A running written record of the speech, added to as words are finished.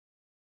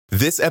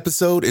This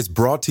episode is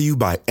brought to you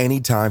by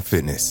Anytime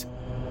Fitness.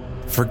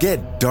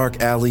 Forget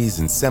dark alleys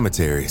and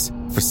cemeteries.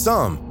 For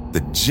some,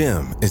 the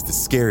gym is the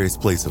scariest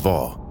place of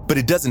all, but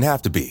it doesn't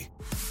have to be.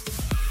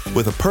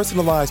 With a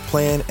personalized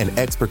plan and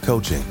expert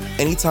coaching,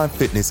 Anytime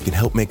Fitness can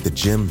help make the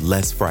gym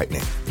less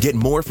frightening. Get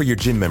more for your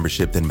gym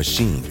membership than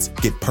machines.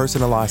 Get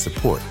personalized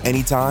support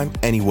anytime,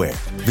 anywhere.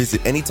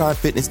 Visit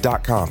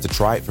AnytimeFitness.com to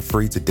try it for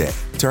free today.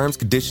 Terms,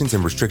 conditions,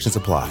 and restrictions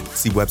apply.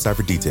 See website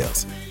for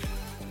details.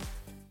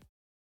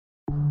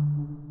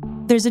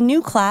 There's a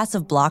new class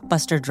of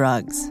blockbuster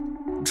drugs.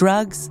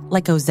 Drugs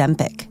like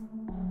Ozempic.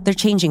 They're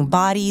changing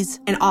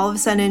bodies. And all of a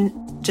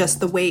sudden, just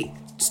the weight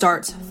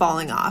starts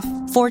falling off.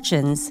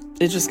 Fortunes.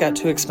 It just got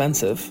too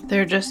expensive.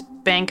 They're just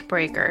bank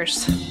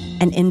breakers.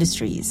 And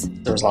industries.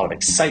 There was a lot of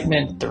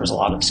excitement. There was a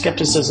lot of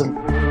skepticism.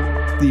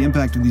 The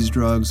impact of these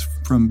drugs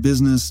from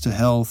business to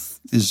health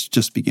is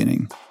just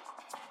beginning.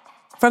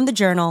 From the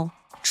Journal,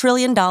 $1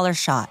 Trillion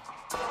Shot.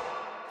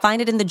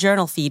 Find it in the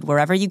Journal feed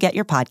wherever you get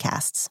your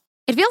podcasts.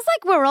 It feels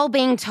like we're all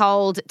being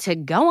told to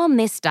go on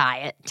this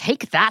diet,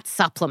 take that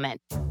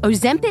supplement.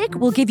 Ozempic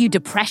will give you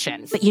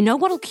depression, but you know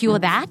what'll cure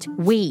that?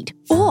 Weed.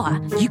 Or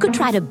you could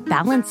try to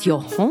balance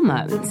your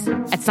hormones.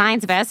 At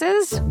Science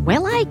Versus, we're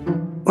like...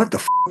 What the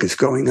f*** is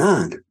going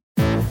on?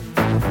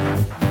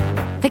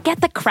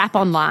 Forget the crap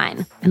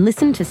online and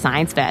listen to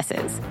Science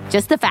Versus.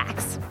 Just the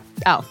facts.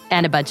 Oh,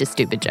 and a bunch of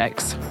stupid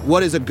jokes.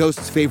 What is a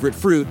ghost's favorite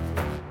fruit?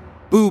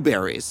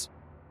 Blueberries.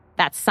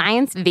 That's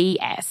Science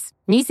VS.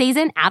 New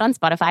season out on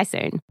Spotify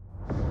soon.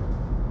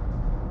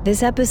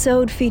 This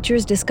episode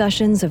features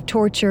discussions of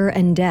torture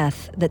and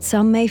death that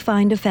some may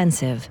find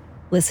offensive.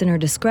 Listener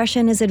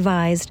discretion is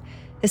advised,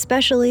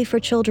 especially for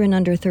children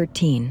under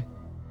 13.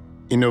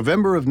 In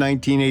November of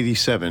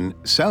 1987,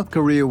 South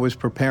Korea was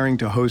preparing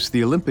to host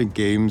the Olympic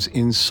Games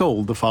in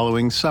Seoul the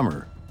following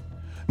summer.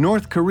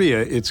 North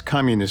Korea, its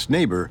communist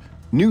neighbor,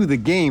 knew the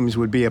Games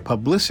would be a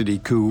publicity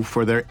coup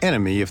for their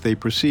enemy if they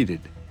proceeded.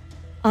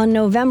 On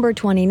November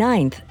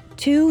 29th,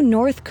 2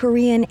 North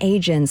Korean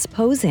agents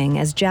posing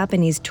as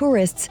Japanese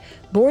tourists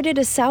boarded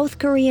a South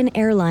Korean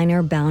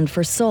airliner bound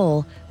for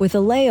Seoul with a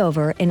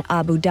layover in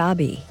Abu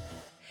Dhabi.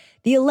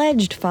 The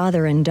alleged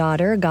father and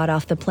daughter got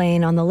off the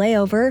plane on the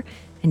layover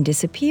and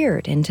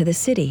disappeared into the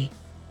city.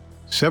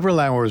 Several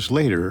hours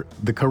later,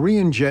 the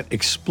Korean jet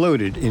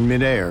exploded in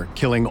midair,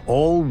 killing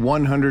all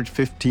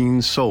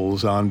 115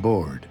 souls on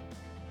board.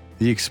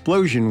 The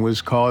explosion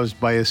was caused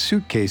by a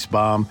suitcase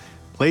bomb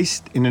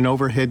placed in an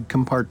overhead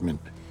compartment.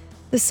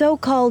 The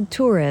so-called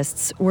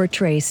tourists were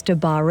traced to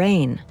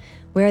Bahrain,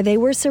 where they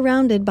were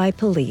surrounded by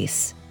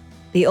police.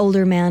 The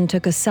older man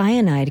took a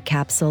cyanide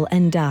capsule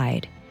and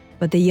died,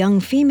 but the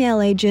young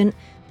female agent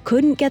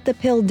couldn't get the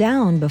pill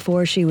down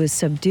before she was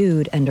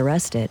subdued and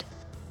arrested.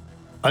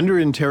 Under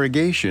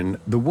interrogation,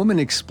 the woman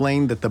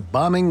explained that the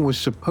bombing was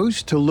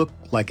supposed to look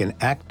like an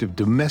act of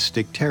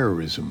domestic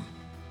terrorism.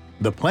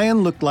 The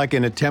plan looked like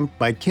an attempt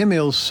by Kim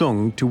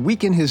Il-sung to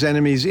weaken his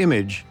enemy's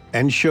image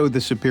and show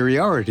the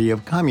superiority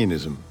of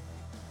communism.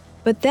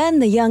 But then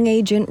the young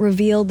agent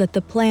revealed that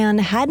the plan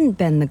hadn't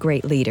been the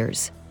great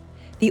leader's.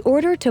 The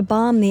order to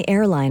bomb the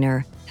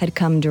airliner had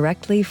come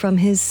directly from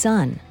his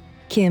son,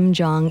 Kim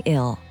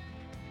Jong-il.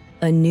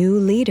 A new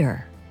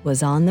leader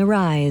was on the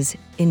rise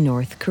in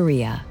North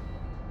Korea.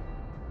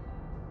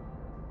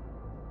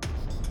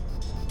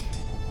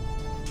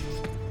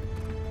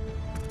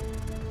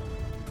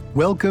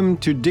 Welcome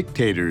to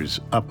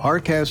Dictators, a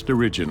Parcast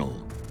original.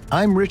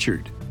 I'm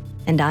Richard.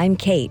 And I'm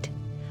Kate.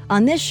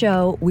 On this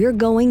show, we're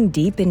going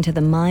deep into the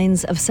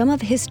minds of some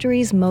of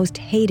history's most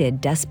hated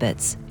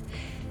despots.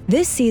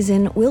 This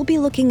season, we'll be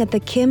looking at the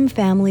Kim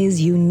family's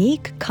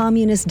unique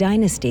communist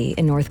dynasty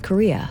in North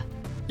Korea.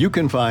 You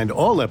can find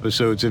all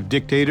episodes of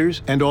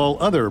Dictators and all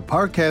other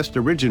Parcast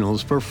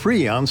originals for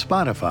free on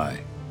Spotify.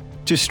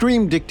 To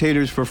stream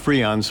Dictators for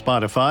free on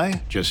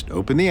Spotify, just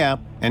open the app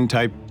and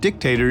type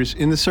Dictators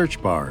in the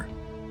search bar.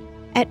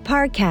 At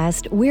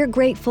Parcast, we're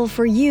grateful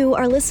for you,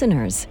 our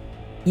listeners.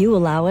 You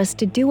allow us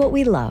to do what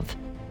we love.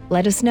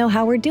 Let us know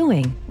how we're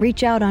doing.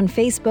 Reach out on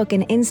Facebook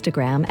and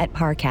Instagram at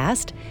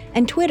Parcast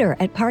and Twitter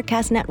at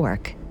Parcast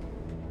Network.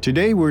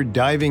 Today we're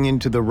diving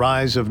into the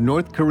rise of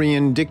North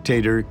Korean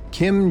dictator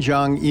Kim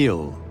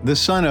Jong-il, the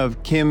son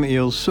of Kim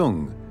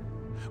Il-sung.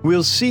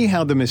 We'll see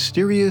how the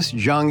mysterious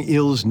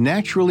Jong-il's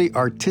naturally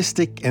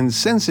artistic and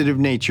sensitive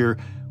nature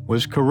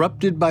was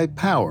corrupted by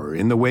power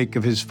in the wake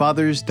of his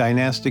father's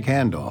dynastic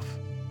handoff.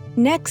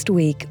 Next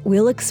week,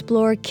 we'll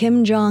explore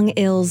Kim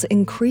Jong-il's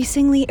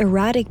increasingly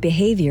erratic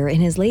behavior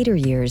in his later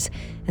years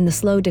and the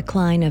slow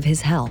decline of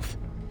his health.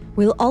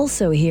 We'll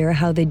also hear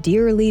how the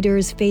dear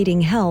leader's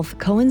fading health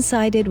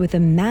coincided with a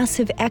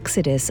massive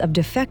exodus of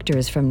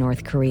defectors from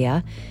North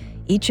Korea,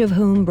 each of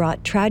whom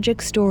brought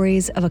tragic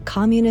stories of a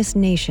communist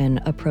nation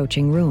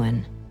approaching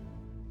ruin.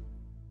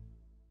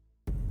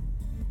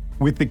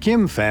 With the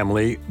Kim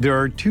family, there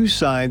are 2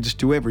 sides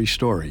to every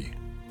story.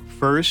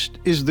 First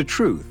is the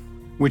truth,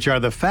 which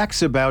are the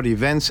facts about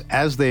events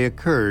as they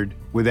occurred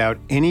without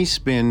any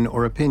spin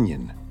or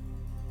opinion.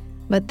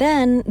 But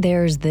then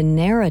there's the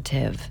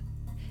narrative.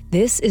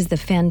 This is the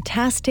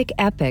fantastic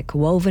epic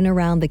woven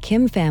around the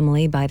Kim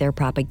family by their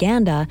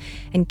propaganda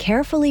and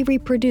carefully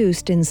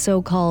reproduced in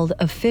so-called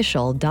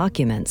official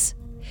documents.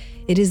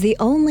 It is the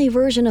only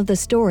version of the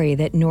story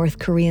that North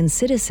Korean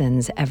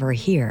citizens ever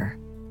hear.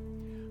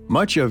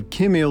 Much of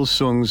Kim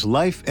Il-sung's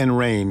life and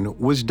reign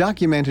was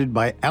documented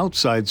by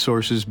outside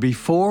sources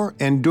before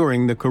and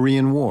during the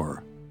Korean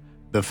War.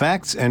 The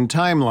facts and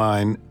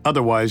timeline,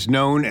 otherwise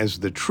known as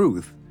the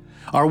truth,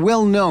 are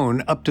well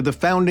known up to the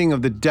founding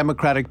of the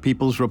Democratic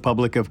People's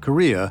Republic of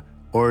Korea,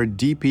 or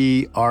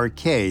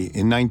DPRK,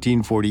 in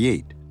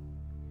 1948.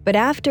 But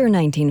after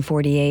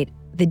 1948,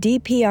 the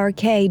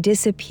DPRK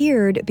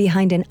disappeared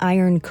behind an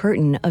iron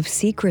curtain of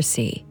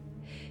secrecy.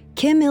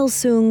 Kim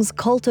Il-sung's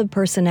cult of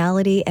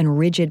personality and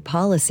rigid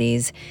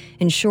policies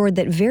ensured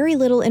that very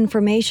little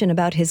information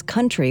about his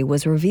country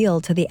was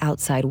revealed to the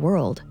outside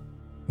world.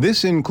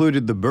 This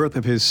included the birth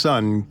of his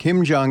son,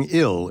 Kim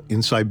Jong-il,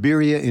 in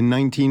Siberia in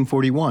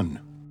 1941.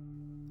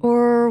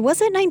 Or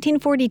was it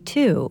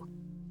 1942?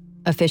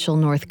 Official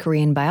North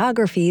Korean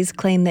biographies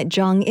claim that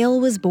Jong-il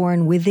was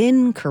born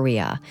within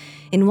Korea,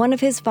 in one of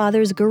his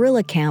father's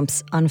guerrilla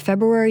camps on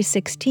February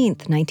 16,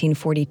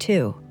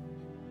 1942.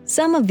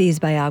 Some of these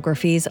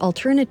biographies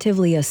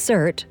alternatively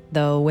assert,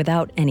 though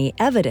without any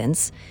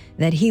evidence,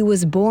 that he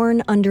was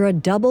born under a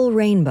double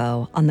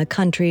rainbow on the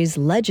country's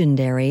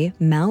legendary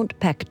Mount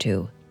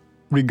Paektu.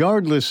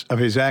 Regardless of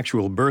his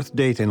actual birth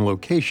date and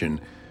location,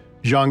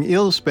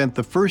 Jong-il spent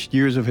the first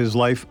years of his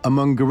life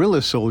among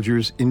guerrilla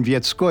soldiers in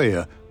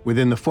Vietskoye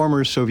within the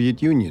former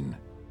Soviet Union.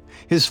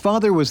 His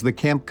father was the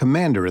camp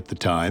commander at the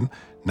time,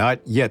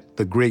 not yet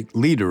the great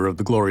leader of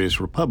the glorious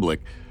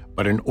republic,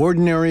 but an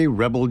ordinary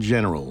rebel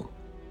general.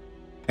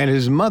 And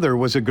his mother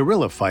was a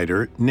guerrilla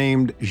fighter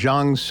named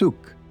Jang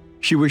Suk.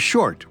 She was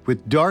short,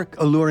 with dark,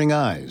 alluring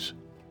eyes.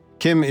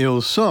 Kim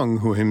Il-sung,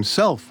 who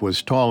himself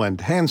was tall and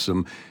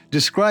handsome,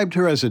 described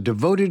her as a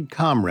devoted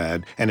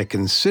comrade and a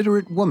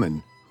considerate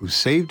woman who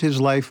saved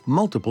his life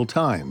multiple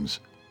times.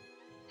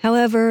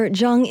 However,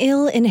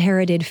 Jong-il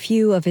inherited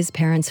few of his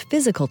parents'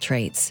 physical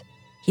traits.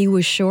 He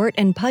was short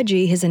and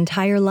pudgy his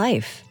entire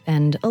life,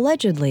 and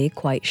allegedly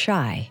quite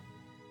shy.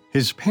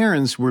 His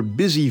parents were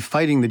busy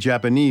fighting the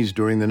Japanese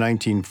during the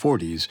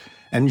 1940s,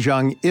 and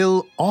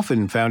Jong-il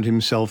often found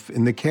himself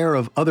in the care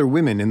of other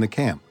women in the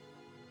camp.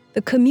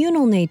 The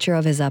communal nature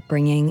of his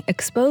upbringing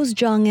exposed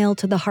Jong-il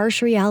to the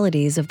harsh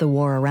realities of the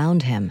war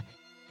around him,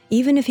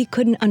 even if he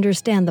couldn't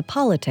understand the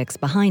politics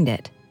behind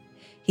it.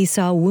 He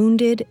saw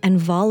wounded and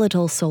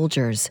volatile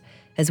soldiers,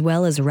 as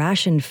well as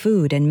rationed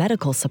food and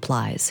medical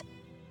supplies.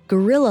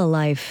 Guerrilla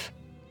life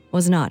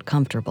was not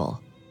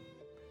comfortable.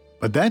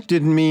 But that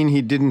didn't mean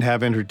he didn't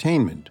have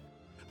entertainment.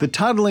 The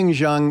toddling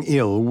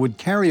Jong-il would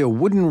carry a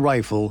wooden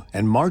rifle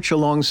and march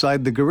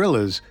alongside the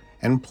guerrillas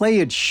and play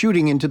at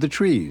shooting into the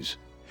trees.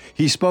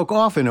 He spoke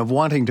often of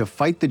wanting to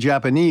fight the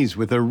Japanese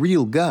with a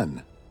real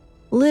gun.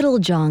 Little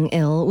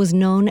Jong-il was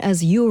known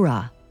as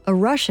Yura, a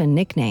Russian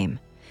nickname.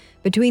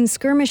 Between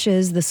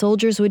skirmishes, the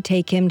soldiers would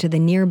take him to the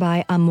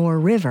nearby Amur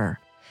River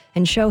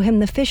and show him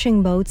the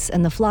fishing boats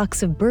and the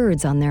flocks of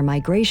birds on their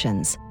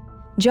migrations.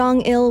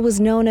 Jong-il was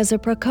known as a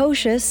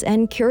precocious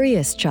and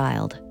curious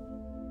child.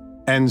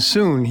 And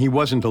soon he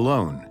wasn't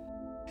alone.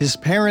 His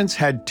parents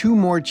had two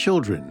more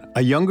children,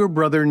 a younger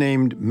brother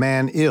named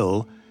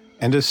Man-il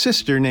and a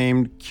sister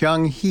named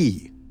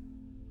Kyung-hee.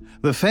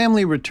 The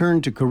family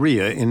returned to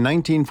Korea in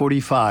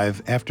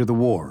 1945 after the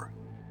war.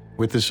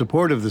 With the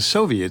support of the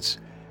Soviets,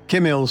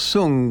 Kim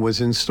Il-sung was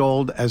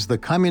installed as the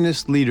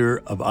communist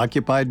leader of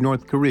occupied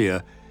North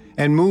Korea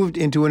and moved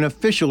into an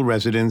official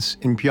residence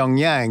in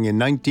Pyongyang in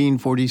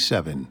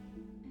 1947.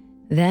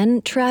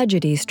 Then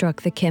tragedy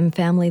struck the Kim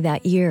family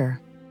that year.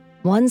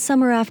 One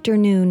summer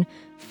afternoon,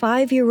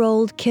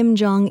 5-year-old Kim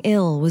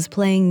Jong-il was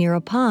playing near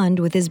a pond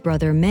with his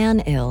brother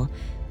Man-il,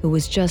 who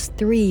was just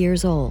 3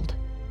 years old.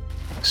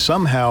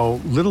 Somehow,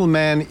 little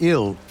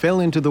Man-il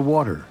fell into the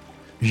water.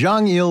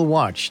 Jong-il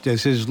watched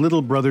as his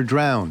little brother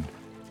drowned.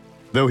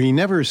 Though he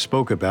never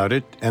spoke about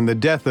it, and the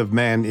death of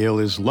Man-il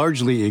is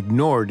largely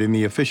ignored in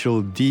the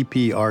official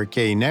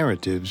DPRK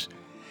narratives,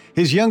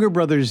 his younger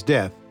brother's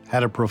death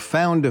had a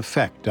profound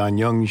effect on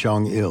young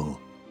Jong-il.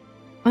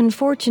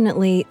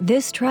 Unfortunately,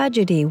 this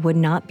tragedy would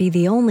not be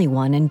the only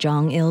one in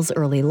Jong-il's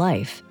early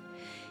life.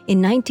 In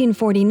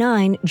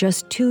 1949,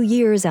 just 2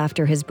 years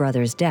after his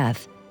brother's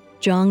death,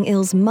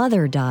 Jong-il's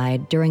mother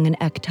died during an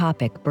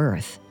ectopic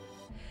birth.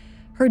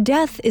 Her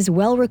death is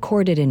well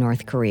recorded in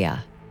North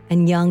Korea,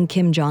 and young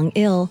Kim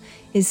Jong-il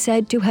is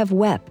said to have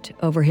wept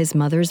over his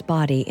mother's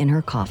body in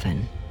her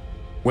coffin.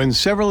 When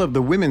several of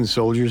the women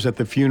soldiers at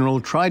the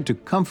funeral tried to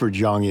comfort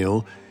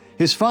Jong-il,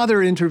 his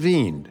father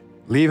intervened.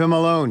 "Leave him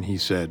alone," he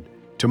said.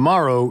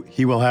 "Tomorrow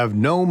he will have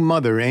no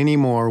mother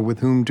anymore with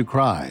whom to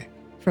cry."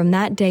 From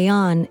that day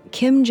on,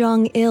 Kim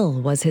Jong-il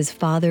was his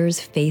father's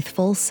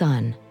faithful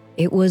son.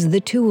 It was the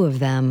two of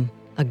them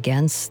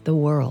against the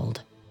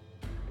world.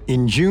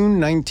 In June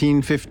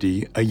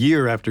 1950, a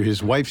year after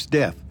his wife's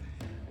death,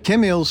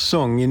 Kim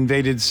Il-sung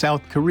invaded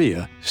South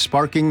Korea,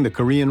 sparking the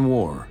Korean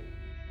War.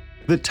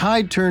 The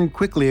tide turned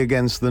quickly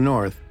against the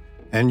North,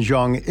 and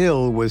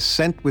Jong-il was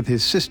sent with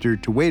his sister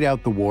to wait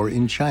out the war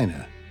in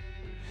China.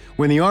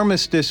 When the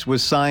armistice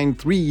was signed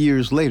 3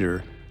 years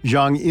later,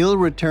 Jong-il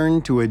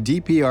returned to a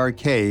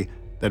DPRK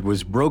that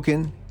was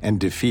broken and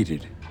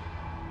defeated.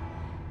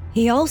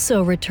 He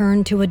also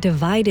returned to a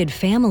divided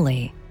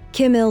family.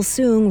 Kim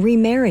Il-sung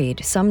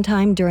remarried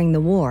sometime during the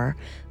war,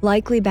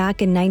 likely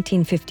back in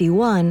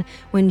 1951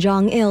 when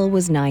Jong-il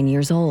was 9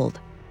 years old.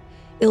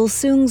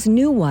 Il-sung's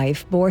new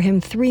wife bore him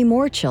 3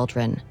 more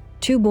children,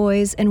 2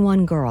 boys and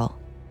 1 girl.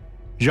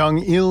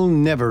 Jong-il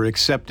never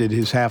accepted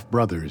his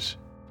half-brothers.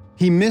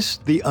 He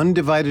missed the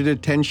undivided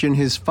attention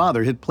his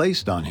father had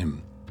placed on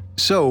him.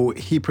 So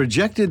he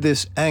projected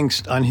this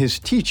angst on his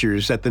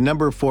teachers at the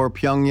No. 4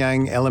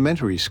 Pyongyang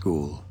Elementary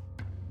School.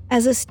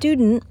 As a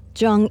student,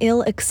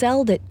 Jong-il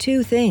excelled at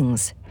 2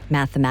 things: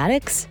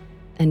 mathematics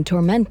and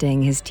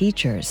tormenting his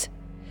teachers.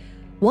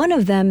 One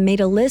of them made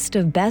a list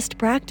of best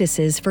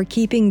practices for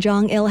keeping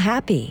Jong-il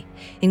happy,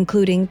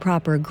 including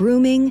proper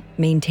grooming,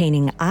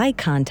 maintaining eye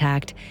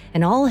contact,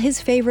 and all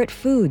his favorite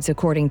foods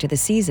according to the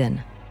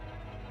season.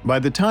 By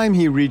the time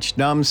he reached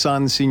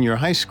Namsan Senior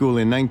High School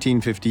in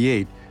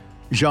 1958,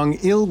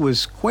 Jong-il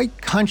was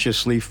quite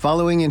consciously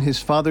following in his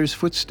father's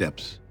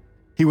footsteps.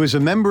 He was a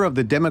member of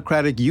the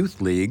Democratic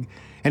Youth League,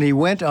 and he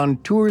went on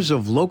tours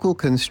of local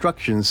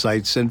construction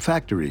sites and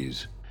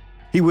factories.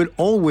 He would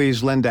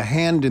always lend a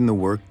hand in the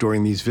work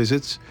during these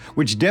visits,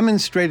 which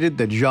demonstrated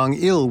that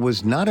Jong-il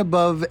was not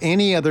above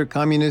any other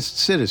communist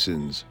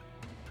citizens.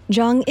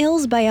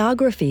 Jong-il's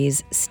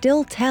biographies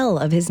still tell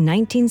of his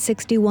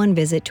 1961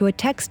 visit to a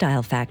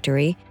textile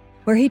factory,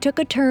 where he took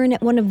a turn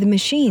at one of the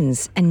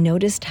machines and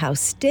noticed how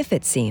stiff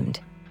it seemed.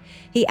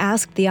 He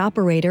asked the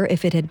operator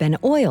if it had been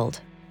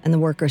oiled, and the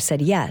worker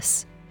said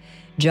yes.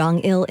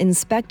 Jong-il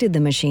inspected the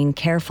machine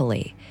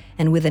carefully,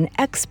 and with an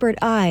expert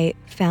eye,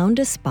 found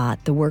a spot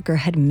the worker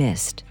had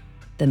missed.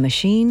 The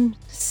machine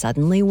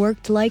suddenly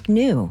worked like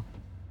new.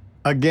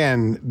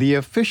 Again, the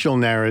official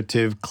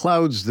narrative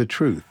clouds the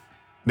truth.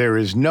 There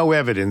is no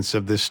evidence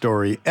of this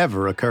story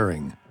ever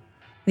occurring.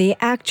 The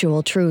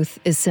actual truth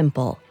is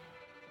simple.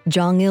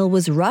 Jong-il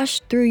was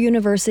rushed through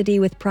university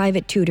with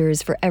private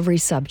tutors for every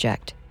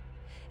subject.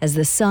 As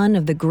the son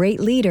of the great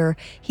leader,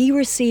 he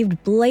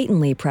received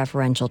blatantly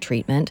preferential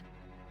treatment,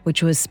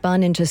 which was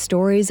spun into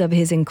stories of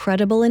his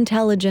incredible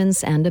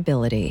intelligence and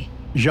ability.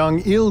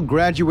 Jong-il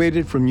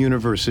graduated from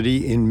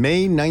university in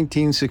May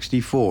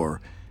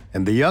 1964,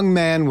 and the young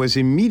man was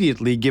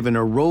immediately given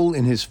a role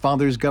in his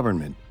father's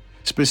government,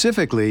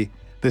 specifically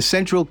the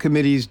Central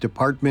Committee's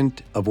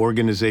Department of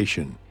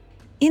Organization.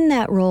 In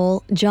that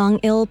role,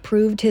 Jong-il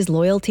proved his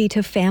loyalty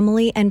to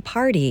family and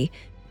party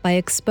by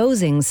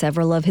exposing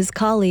several of his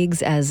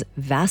colleagues as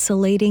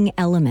vacillating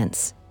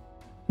elements.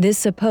 This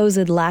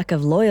supposed lack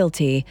of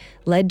loyalty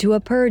led to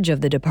a purge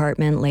of the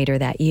department later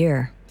that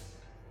year.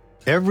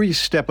 Every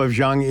step of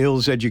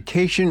Jong-il's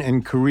education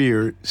and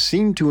career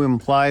seemed to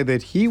imply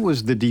that he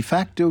was the de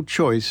facto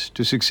choice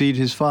to succeed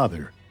his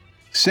father.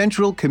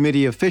 Central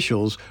Committee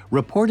officials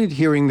reported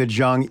hearing that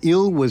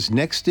Jong-il was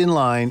next in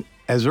line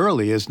as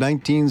early as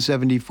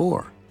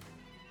 1974.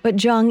 But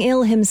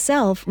Jong-il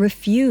himself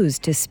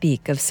refused to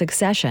speak of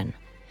succession.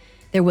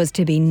 There was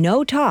to be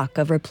no talk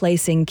of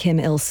replacing Kim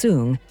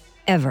Il-sung,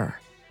 ever.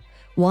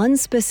 One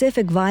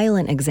specific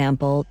violent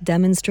example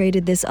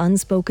demonstrated this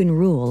unspoken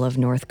rule of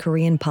North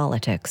Korean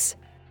politics.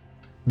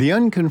 The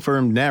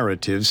unconfirmed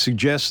narrative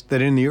suggests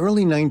that in the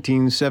early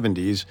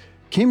 1970s,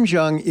 Kim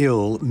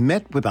Jong-il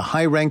met with a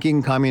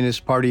high-ranking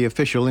Communist Party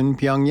official in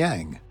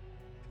Pyongyang.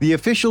 The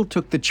official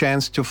took the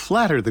chance to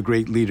flatter the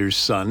great leader's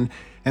son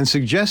and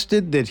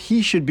suggested that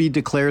he should be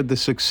declared the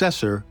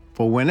successor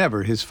for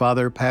whenever his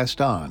father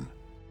passed on.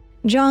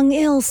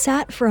 Jong-il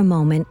sat for a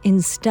moment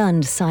in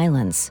stunned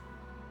silence.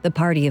 The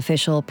party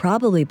official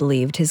probably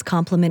believed his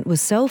compliment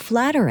was so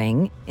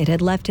flattering it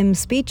had left him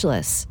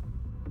speechless.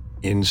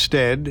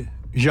 Instead,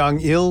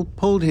 Jong-il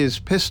pulled his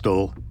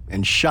pistol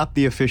and shot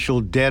the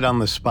official dead on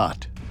the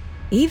spot.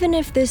 Even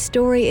if this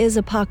story is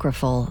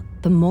apocryphal,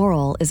 the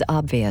moral is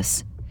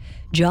obvious.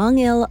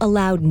 Jong-il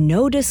allowed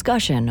no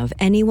discussion of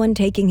anyone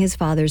taking his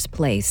father's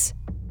place,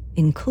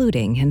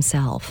 including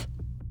himself.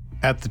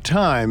 At the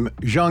time,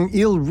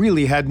 Jong-il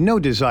really had no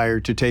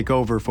desire to take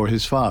over for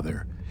his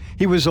father.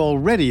 He was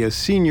already a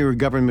senior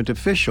government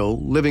official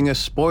living a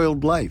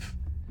spoiled life.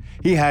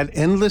 He had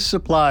endless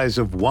supplies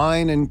of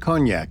wine and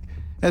cognac,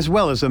 as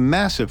well as a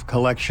massive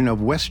collection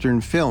of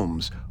Western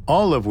films,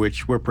 all of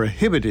which were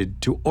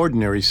prohibited to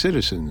ordinary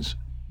citizens.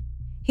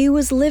 He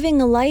was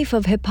living a life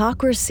of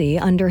hypocrisy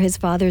under his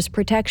father's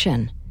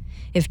protection.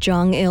 If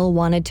Jong-il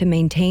wanted to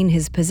maintain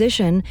his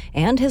position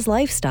and his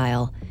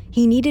lifestyle,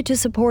 he needed to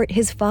support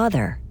his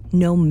father,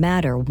 no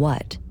matter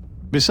what.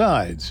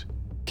 Besides,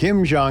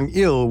 Kim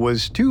Jong-il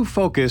was too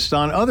focused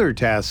on other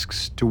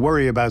tasks to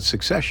worry about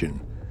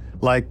succession,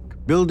 like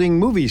building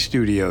movie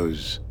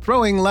studios,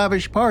 throwing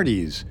lavish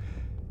parties,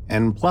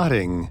 and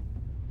plotting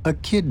a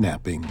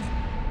kidnapping.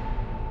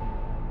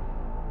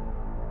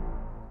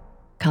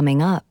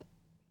 Coming up,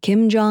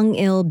 Kim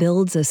Jong-il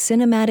builds a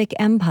cinematic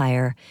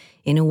empire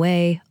in a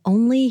way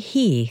only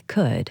he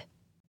could.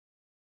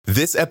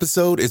 This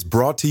episode is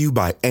brought to you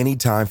by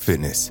Anytime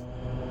Fitness.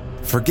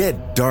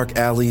 Forget dark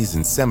alleys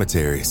and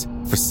cemeteries.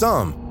 For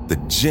some, the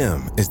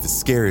gym is the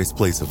scariest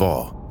place of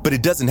all, but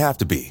it doesn't have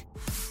to be.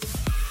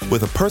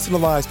 With a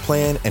personalized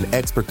plan and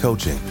expert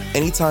coaching,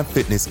 Anytime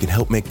Fitness can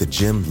help make the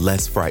gym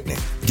less frightening.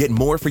 Get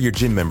more for your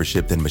gym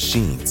membership than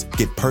machines.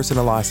 Get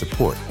personalized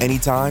support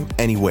anytime,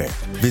 anywhere.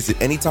 Visit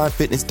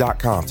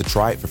AnytimeFitness.com to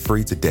try it for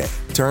free today.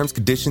 Terms,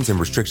 conditions, and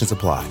restrictions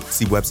apply.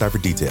 See website for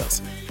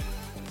details.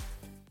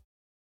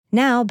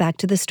 Now back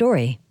to the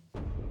story.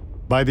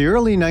 By the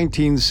early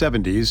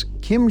 1970s,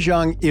 Kim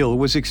Jong-il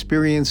was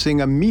experiencing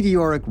a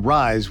meteoric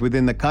rise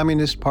within the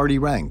Communist Party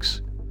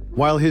ranks.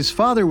 While his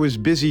father was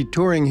busy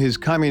touring his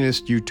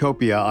communist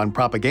utopia on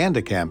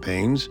propaganda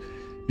campaigns,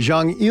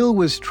 Jong-il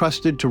was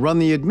trusted to run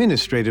the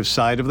administrative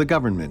side of the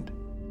government.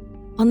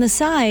 On the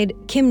side,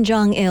 Kim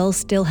Jong-il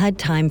still had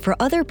time for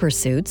other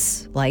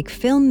pursuits, like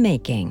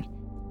filmmaking.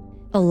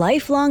 A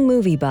lifelong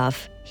movie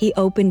buff, he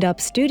opened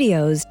up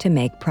studios to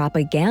make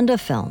propaganda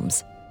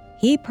films.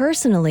 He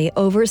personally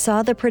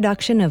oversaw the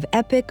production of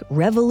epic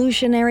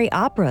revolutionary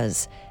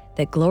operas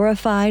that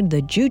glorified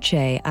the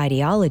Juche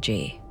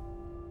ideology.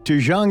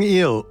 To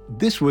Jong-il,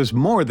 this was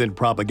more than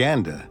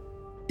propaganda.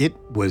 It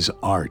was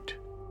art.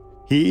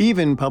 He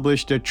even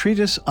published a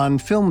treatise on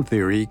film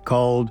theory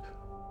called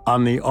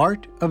On the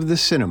Art of the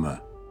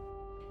Cinema.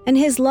 And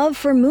his love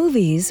for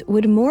movies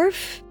would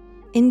morph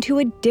into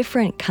a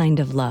different kind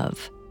of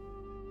love.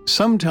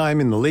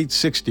 Sometime in the late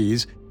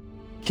 60s,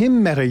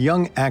 Kim met a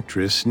young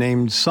actress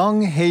named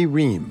Song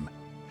Hae-rim.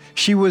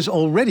 She was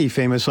already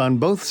famous on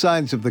both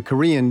sides of the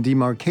Korean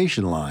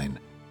demarcation line,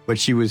 but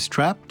she was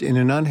trapped in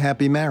an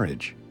unhappy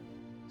marriage.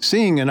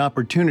 Seeing an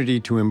opportunity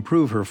to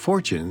improve her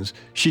fortunes,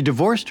 she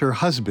divorced her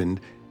husband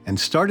and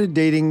started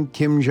dating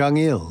Kim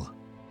Jong-il.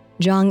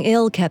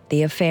 Jong-il kept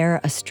the affair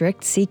a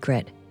strict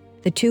secret.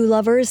 The two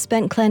lovers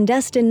spent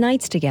clandestine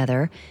nights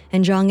together,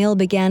 and Jong-il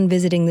began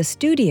visiting the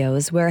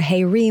studios where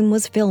Hae-rim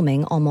was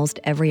filming almost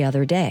every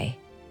other day.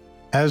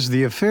 As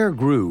the affair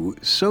grew,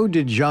 so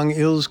did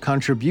Jong-il's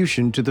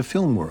contribution to the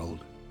film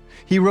world.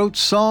 He wrote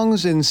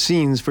songs and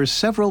scenes for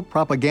several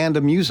propaganda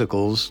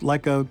musicals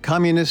like a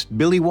communist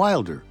Billy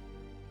Wilder.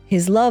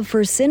 His love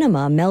for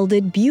cinema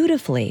melded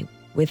beautifully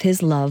with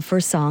his love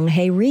for Song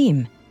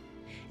Hae-rim,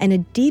 and a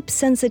deep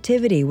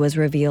sensitivity was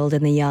revealed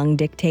in the young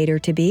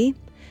dictator-to-be.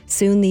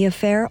 Soon the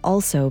affair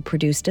also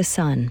produced a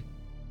son.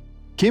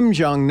 Kim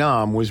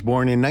Jong-nam was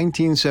born in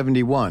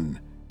 1971,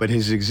 but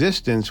his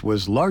existence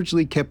was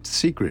largely kept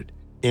secret,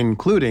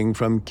 including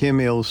from Kim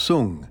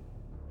Il-sung.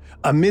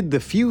 Amid the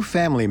few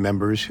family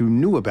members who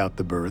knew about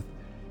the birth,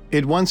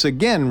 it once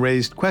again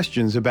raised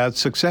questions about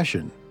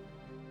succession.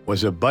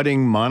 Was a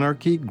budding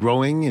monarchy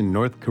growing in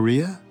North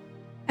Korea?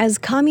 As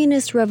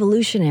communist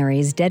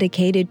revolutionaries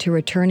dedicated to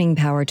returning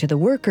power to the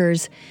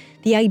workers,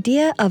 the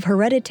idea of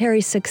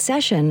hereditary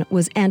succession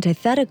was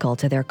antithetical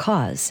to their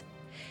cause.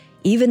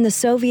 Even the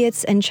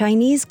Soviets and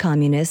Chinese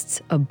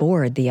communists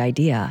abhorred the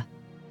idea.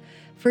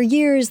 For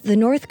years, the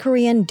North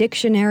Korean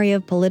Dictionary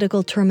of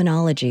Political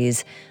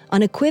Terminologies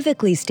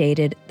unequivocally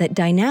stated that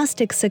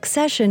dynastic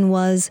succession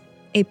was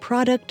a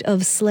product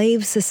of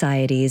slave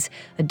societies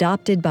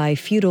adopted by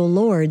feudal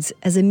lords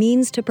as a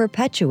means to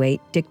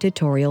perpetuate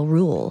dictatorial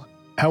rule.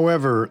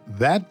 However,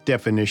 that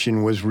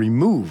definition was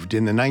removed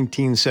in the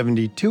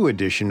 1972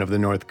 edition of the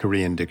North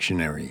Korean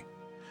Dictionary.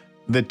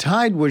 The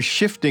tide was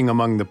shifting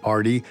among the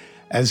party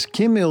as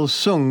Kim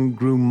Il-sung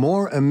grew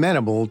more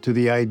amenable to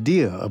the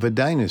idea of a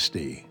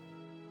dynasty.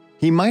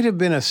 He might have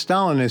been a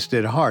Stalinist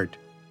at heart,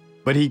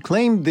 but he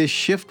claimed this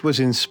shift was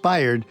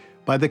inspired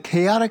by the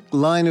chaotic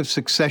line of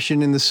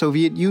succession in the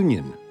Soviet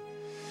Union.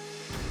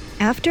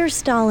 After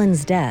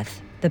Stalin's death,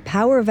 the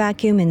power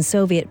vacuum in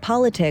Soviet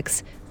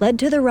politics led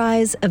to the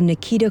rise of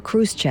Nikita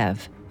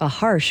Khrushchev, a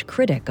harsh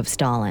critic of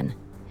Stalin.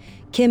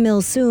 Kim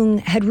Il-sung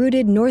had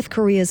rooted North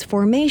Korea's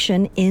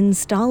formation in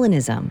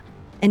Stalinism,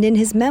 and in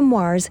his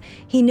memoirs,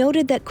 he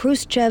noted that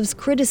Khrushchev's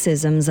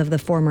criticisms of the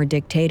former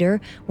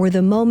dictator were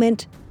the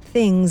moment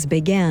things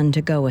began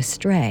to go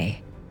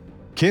astray.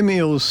 Kim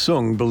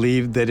Il-sung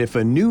believed that if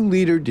a new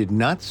leader did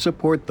not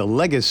support the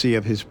legacy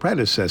of his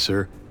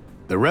predecessor,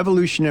 the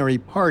Revolutionary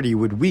Party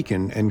would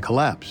weaken and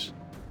collapse.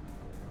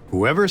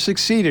 Whoever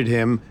succeeded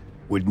him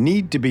would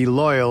need to be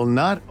loyal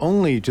not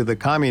only to the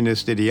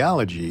communist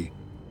ideology,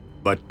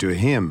 but to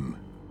him.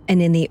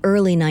 And in the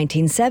early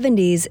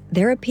 1970s,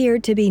 there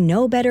appeared to be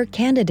no better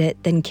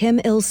candidate than Kim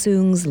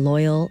Il-sung's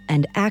loyal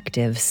and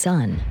active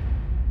son.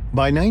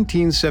 By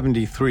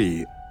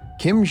 1973,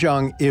 Kim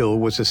Jong-il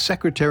was a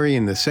secretary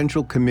in the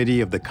Central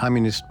Committee of the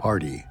Communist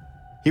Party.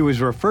 He was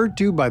referred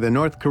to by the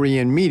North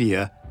Korean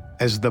media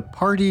as the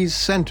party's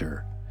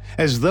center,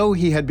 as though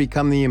he had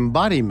become the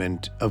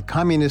embodiment of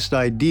communist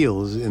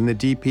ideals in the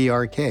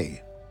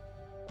DPRK.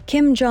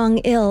 Kim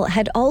Jong-il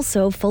had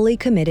also fully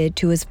committed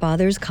to his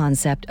father's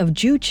concept of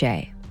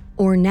Juche,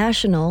 or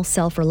national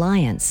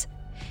self-reliance.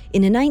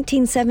 In a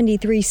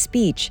 1973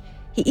 speech,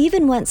 he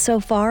even went so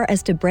far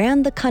as to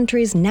brand the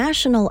country's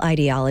national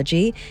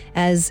ideology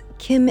as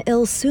Kim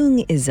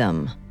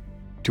Il-sungism.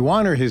 To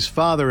honor his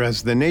father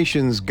as the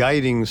nation's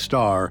guiding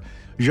star,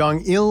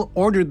 Jong-il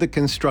ordered the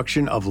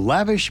construction of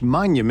lavish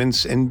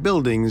monuments and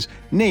buildings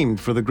named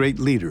for the great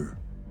leader.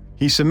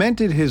 He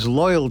cemented his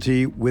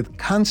loyalty with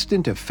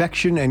constant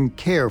affection and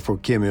care for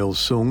Kim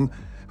Il-sung,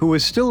 who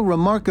was still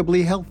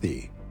remarkably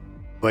healthy.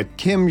 But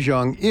Kim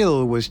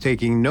Jong-il was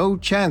taking no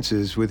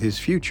chances with his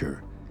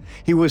future.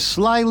 He was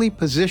slyly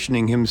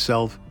positioning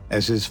himself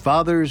as his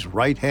father's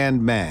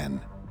right-hand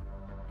man.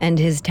 And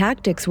his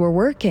tactics were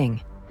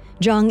working.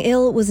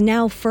 Jong-il was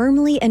now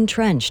firmly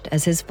entrenched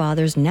as his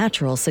father's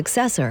natural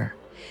successor.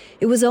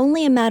 It was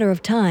only a matter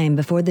of time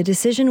before the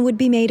decision would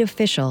be made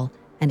official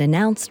and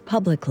announced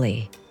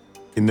publicly.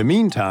 In the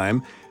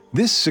meantime,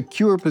 this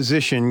secure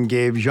position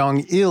gave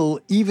Jong-il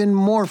even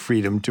more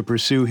freedom to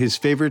pursue his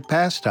favorite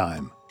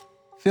pastime,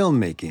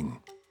 filmmaking.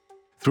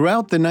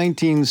 Throughout the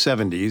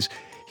 1970s,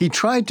 he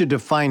tried to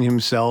define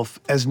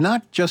himself as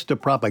not just a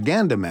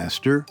propaganda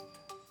master,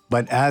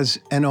 but as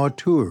an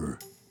auteur.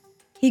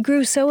 He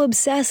grew so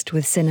obsessed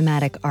with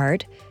cinematic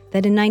art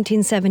that in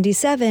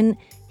 1977,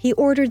 he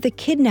ordered the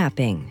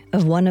kidnapping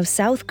of one of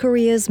South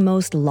Korea's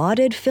most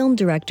lauded film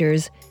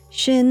directors,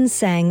 Shin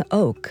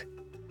Sang-ok.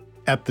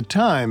 At the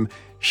time,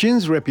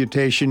 Shin's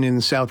reputation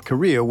in South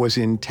Korea was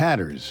in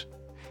tatters.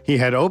 He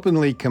had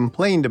openly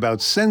complained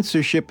about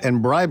censorship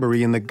and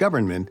bribery in the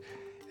government,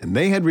 and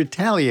they had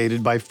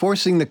retaliated by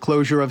forcing the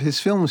closure of his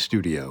film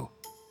studio.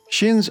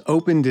 Shin's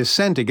open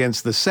dissent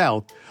against the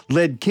South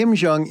led Kim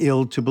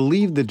Jong-il to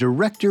believe the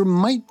director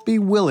might be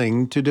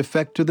willing to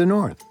defect to the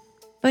North.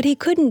 But he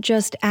couldn't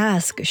just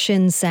ask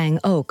Shin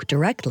Sang-ok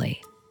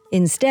directly.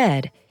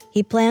 Instead,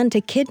 he planned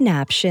to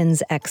kidnap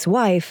Shin's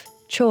ex-wife,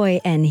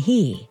 Choi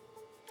En-hee.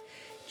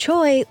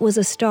 Choi was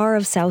a star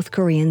of South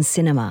Korean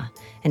cinema,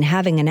 and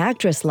having an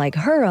actress like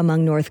her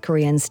among North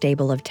Korea's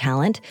stable of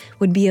talent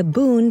would be a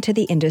boon to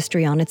the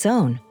industry on its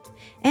own.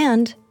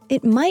 And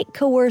it might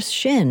coerce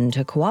Shin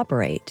to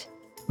cooperate.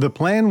 The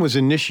plan was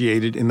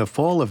initiated in the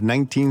fall of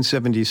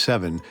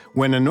 1977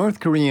 when a North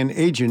Korean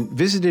agent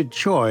visited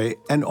Choi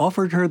and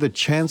offered her the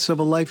chance of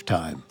a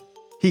lifetime.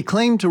 He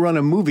claimed to run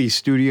a movie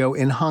studio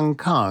in Hong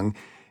Kong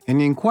and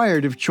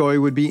inquired if Choi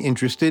would be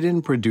interested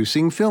in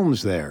producing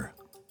films there.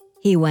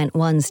 He went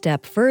one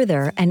step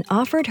further and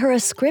offered her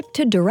a script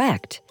to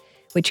direct,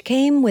 which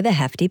came with a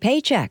hefty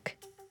paycheck.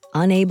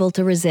 Unable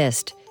to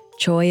resist,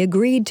 Choi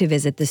agreed to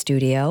visit the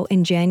studio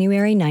in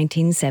January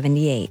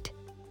 1978.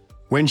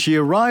 When she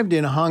arrived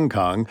in Hong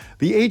Kong,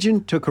 the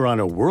agent took her on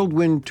a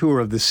whirlwind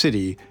tour of the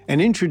city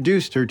and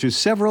introduced her to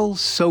several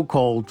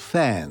so-called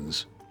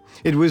fans.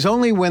 It was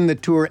only when the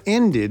tour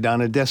ended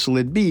on a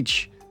desolate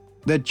beach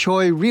that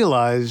Choi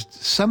realized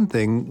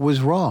something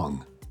was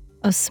wrong.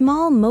 A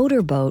small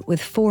motorboat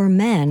with 4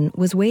 men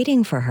was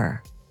waiting for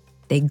her.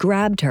 They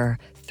grabbed her,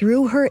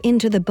 threw her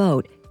into the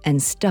boat,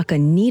 and stuck a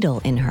needle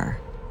in her.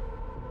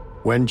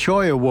 When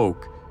Choi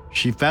awoke,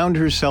 she found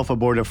herself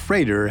aboard a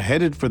freighter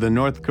headed for the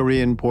North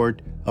Korean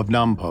port of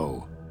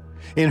Nampo.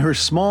 In her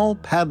small,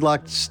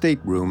 padlocked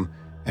stateroom,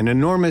 an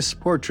enormous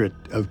portrait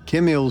of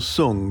Kim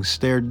Il-sung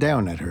stared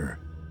down at her.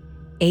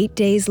 8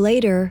 days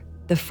later,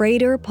 the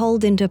freighter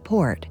pulled into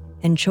port,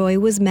 and Choi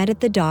was met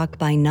at the dock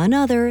by none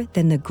other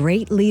than the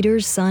great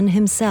leader's son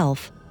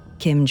himself,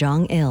 Kim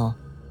Jong-il.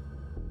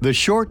 The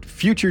short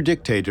future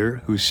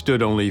dictator, who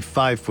stood only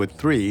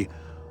 5'3",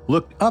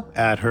 looked up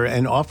at her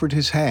and offered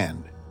his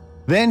hand.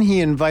 Then he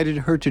invited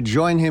her to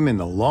join him in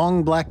the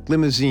long black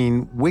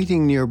limousine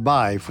waiting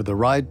nearby for the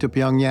ride to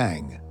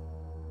Pyongyang.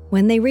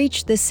 When they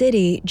reached the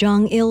city,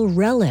 Jong-il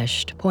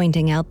relished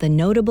pointing out the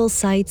notable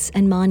sights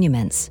and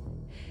monuments.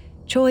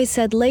 Choi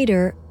said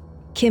later,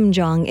 Kim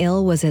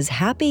Jong-il was as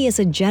happy as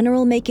a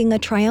general making a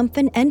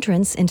triumphant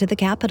entrance into the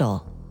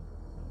capital.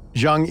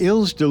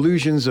 Jong-il's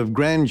delusions of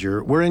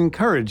grandeur were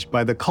encouraged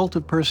by the cult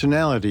of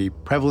personality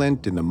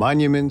prevalent in the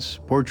monuments,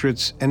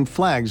 portraits, and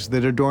flags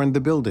that adorned the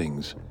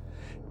buildings.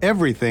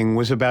 Everything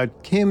was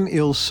about Kim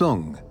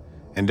Il-sung,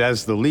 and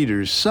as the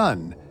leader's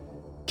son,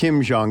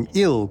 Kim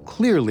Jong-il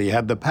clearly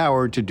had the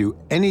power to do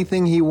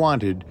anything he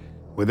wanted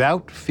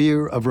without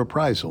fear of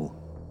reprisal.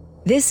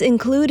 This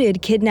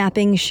included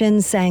kidnapping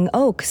Shin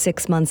Sang-ok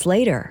 6 months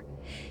later.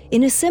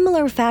 In a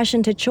similar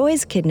fashion to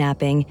Choi's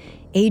kidnapping,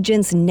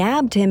 agents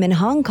nabbed him in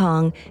Hong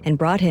Kong and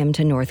brought him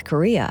to North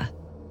Korea.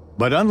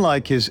 But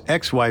unlike his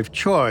ex-wife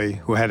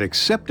Choi, who had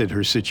accepted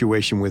her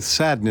situation with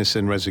sadness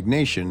and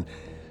resignation,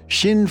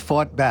 Shin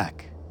fought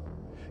back.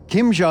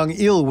 Kim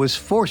Jong-il was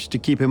forced to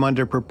keep him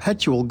under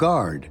perpetual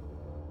guard.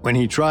 When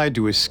he tried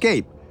to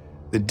escape,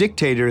 the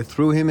dictator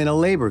threw him in a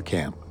labor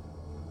camp.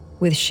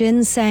 With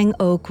Shin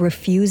Sang-ok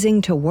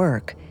refusing to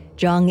work,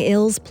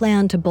 Jong-il's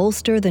plan to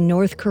bolster the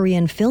North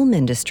Korean film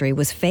industry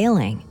was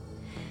failing.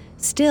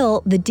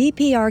 Still, the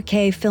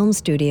DPRK film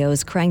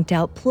studios cranked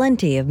out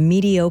plenty of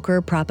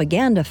mediocre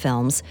propaganda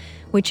films,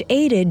 which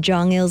aided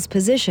Jong-il's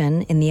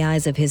position in the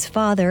eyes of his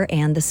father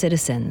and the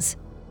citizens.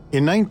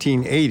 In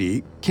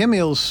 1980, Kim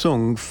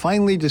Il-sung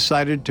finally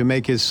decided to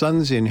make his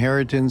son's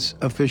inheritance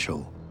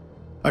official.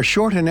 A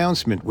short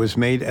announcement was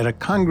made at a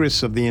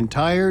congress of the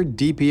entire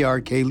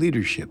DPRK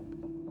leadership.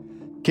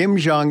 Kim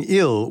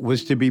Jong-il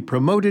was to be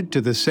promoted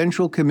to the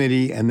Central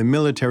Committee and the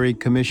Military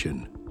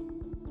Commission.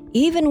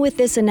 Even with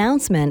this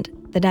announcement,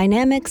 the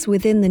dynamics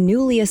within the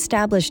newly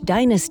established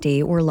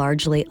dynasty were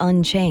largely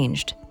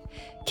unchanged.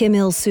 Kim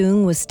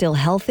Il-sung was still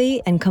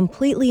healthy and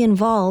completely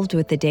involved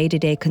with the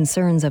day-to-day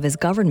concerns of his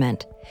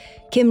government.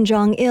 Kim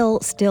Jong-il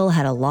still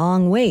had a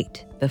long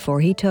wait before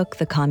he took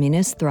the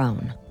communist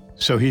throne.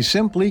 So he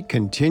simply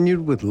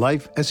continued with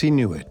life as he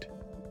knew it.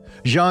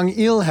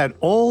 Jong-il had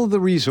all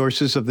the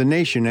resources of the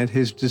nation at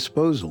his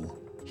disposal.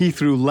 He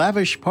threw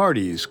lavish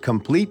parties,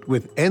 complete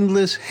with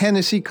endless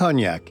Hennessy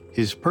cognac,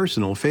 his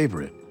personal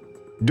favorite.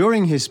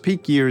 During his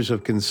peak years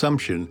of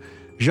consumption,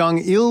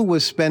 Jong-il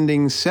was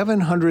spending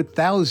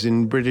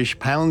 700,000 British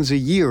pounds a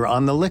year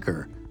on the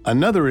liquor,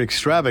 another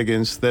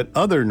extravagance that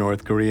other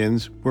North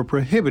Koreans were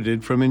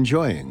prohibited from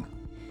enjoying.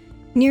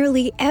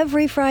 Nearly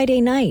every Friday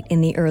night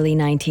in the early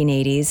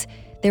 1980s,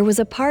 there was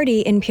a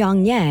party in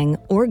Pyongyang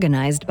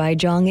organized by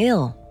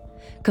Jong-il,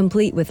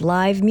 complete with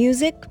live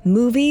music,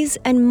 movies,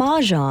 and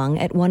mahjong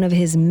at one of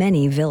his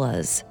many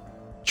villas.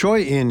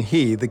 Choi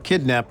In-hee, the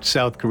kidnapped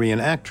South Korean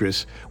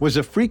actress, was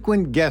a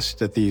frequent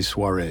guest at these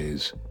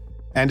soirees.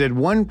 And at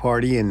one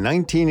party in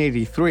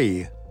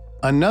 1983,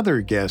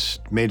 another guest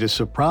made a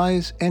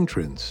surprise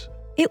entrance.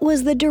 It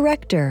was the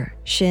director,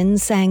 Shin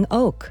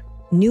Sang-ok,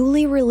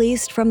 newly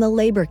released from the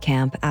labor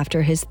camp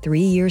after his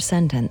 3-year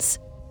sentence.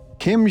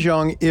 Kim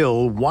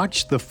Jong-il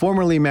watched the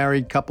formerly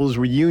married couple's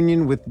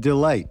reunion with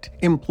delight,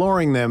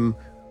 imploring them,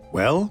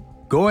 "Well,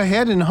 go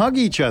ahead and hug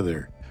each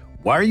other.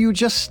 Why are you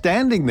just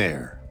standing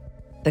there?"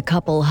 The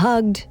couple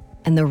hugged,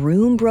 and the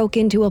room broke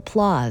into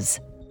applause.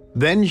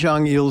 Then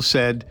Jong-il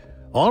said,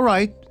 "All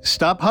right,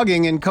 stop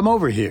hugging and come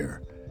over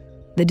here."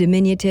 The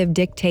diminutive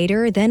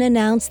dictator then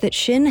announced that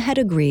Shin had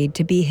agreed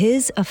to be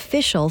his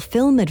official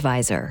film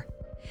advisor.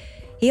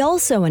 He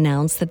also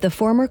announced that the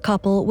former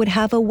couple would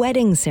have a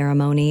wedding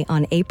ceremony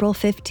on April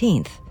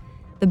 15th,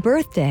 the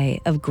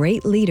birthday of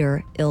great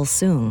leader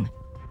Il-sung.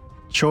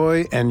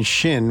 Choi and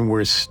Shin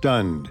were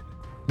stunned.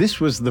 This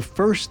was the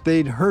first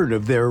they'd heard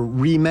of their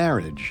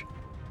remarriage.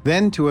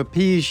 Then, to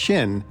appease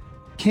Shin,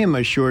 Kim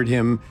assured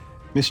him,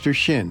 "Mr.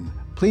 Shin,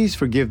 please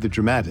forgive the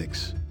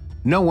dramatics.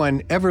 No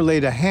one ever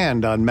laid a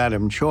hand on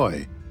Madame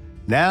Choi.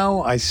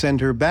 Now I send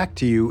her back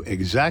to you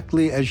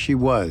exactly as she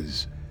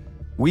was.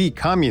 We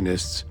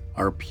communists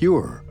are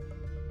pure."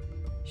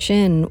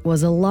 Shin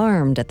was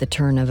alarmed at the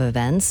turn of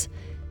events,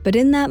 but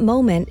in that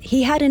moment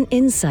he had an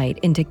insight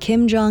into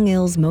Kim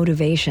Jong-il's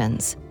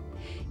motivations.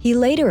 He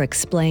later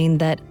explained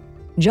that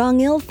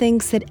Jong-il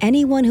thinks that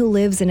anyone who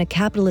lives in a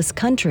capitalist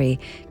country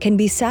can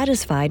be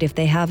satisfied if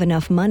they have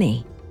enough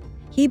money.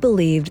 He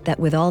believed that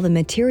with all the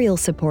material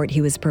support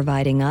he was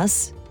providing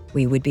us,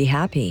 we would be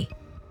happy.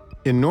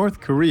 In North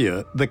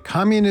Korea, the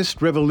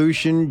communist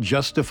revolution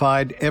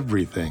justified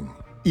everything,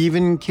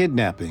 even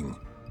kidnapping.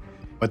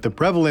 But the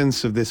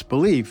prevalence of this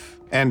belief,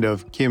 and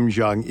of Kim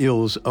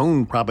Jong-il's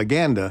own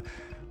propaganda,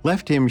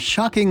 left him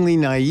shockingly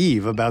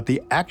naive about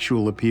the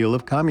actual appeal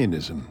of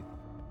communism.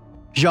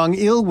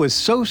 Jong-il was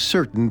so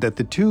certain that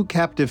the two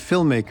captive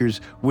filmmakers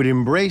would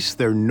embrace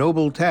their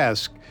noble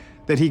task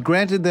that he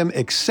granted them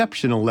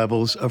exceptional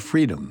levels of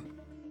freedom.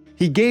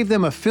 He gave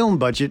them a film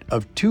budget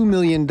of $2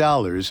 million,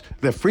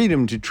 the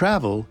freedom to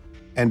travel,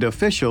 and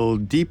official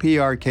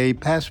DPRK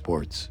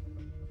passports.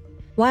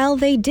 While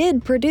they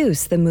did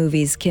produce the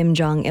movies Kim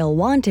Jong-il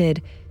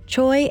wanted,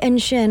 Choi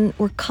and Shin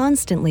were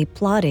constantly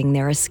plotting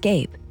their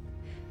escape.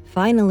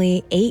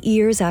 Finally, 8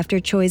 years after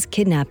Choi's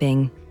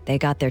kidnapping, they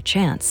got their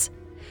chance.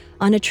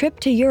 On a trip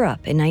to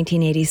Europe in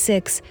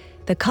 1986,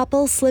 the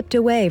couple slipped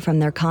away from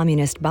their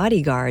communist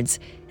bodyguards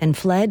and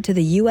fled to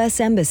the U.S.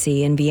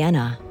 Embassy in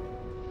Vienna.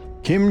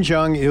 Kim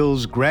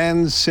Jong-il's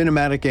grand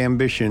cinematic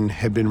ambition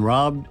had been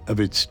robbed of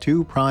its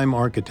two prime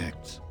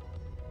architects.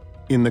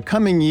 In the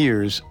coming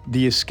years,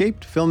 the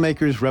escaped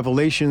filmmakers'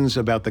 revelations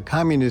about the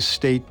communist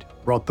state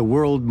brought the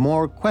world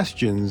more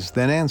questions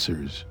than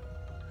answers.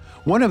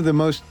 One of the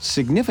most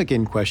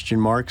significant question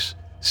marks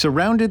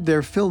surrounded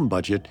their film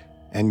budget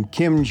and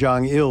Kim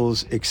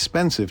Jong-il's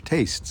expensive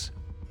tastes.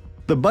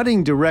 The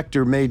budding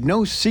director made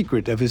no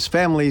secret of his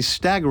family's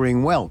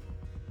staggering wealth.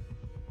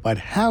 But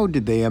how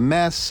did they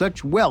amass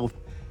such wealth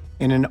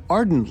in an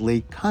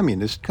ardently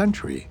communist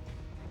country?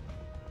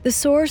 The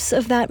source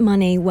of that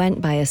money went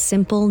by a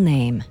simple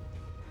name: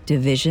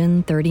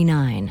 Division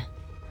 39.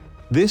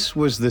 This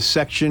was the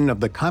section of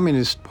the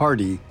Communist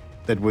Party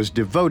that was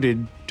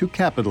devoted to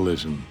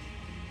capitalism.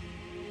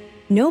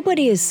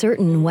 Nobody is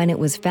certain when it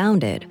was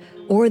founded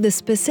or the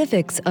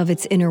specifics of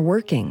its inner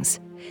workings,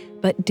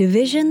 but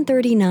Division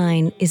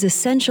 39 is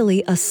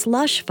essentially a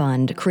slush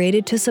fund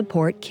created to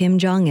support Kim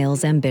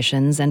Jong-il's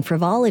ambitions and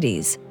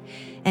frivolities,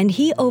 and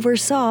he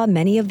oversaw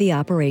many of the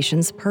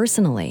operations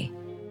personally.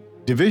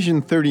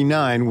 Division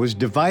 39 was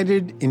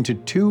divided into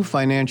two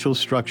financial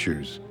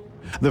structures.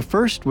 The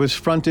first was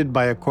fronted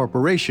by a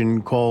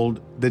corporation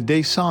called the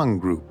Daesung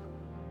Group.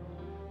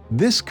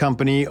 This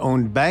company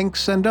owned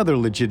banks and other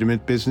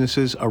legitimate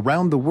businesses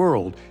around the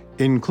world,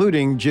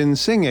 including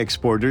ginseng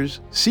exporters,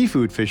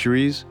 seafood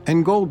fisheries,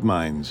 and gold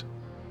mines.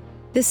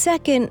 The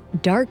second,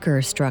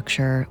 darker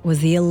structure was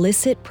the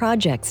Illicit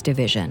Projects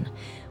Division,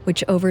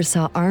 which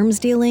oversaw arms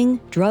dealing,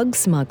 drug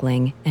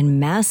smuggling, and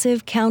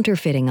massive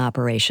counterfeiting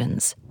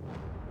operations.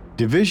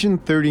 Division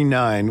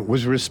 39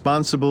 was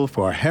responsible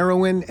for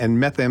heroin and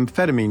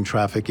methamphetamine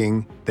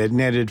trafficking that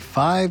netted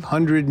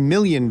 $500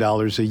 million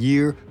a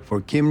year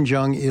for Kim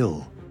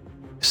Jong-il.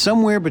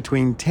 Somewhere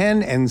between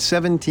 10 and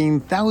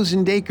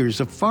 17,000 acres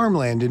of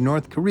farmland in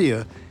North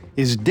Korea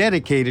is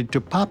dedicated to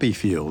poppy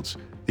fields,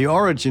 the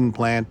origin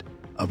plant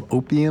of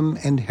opium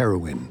and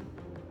heroin.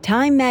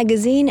 Time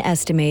magazine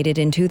estimated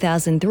in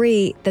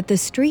 2003 that the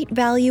street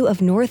value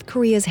of North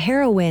Korea's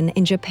heroin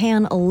in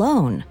Japan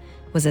alone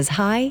was as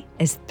high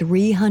as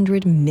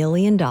 $300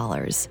 million.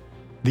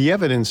 The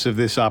evidence of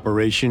this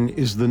operation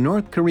is the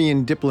North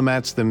Korean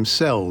diplomats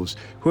themselves,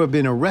 who have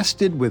been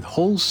arrested with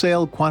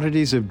wholesale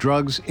quantities of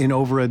drugs in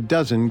over a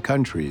dozen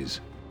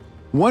countries.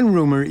 One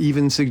rumor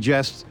even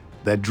suggests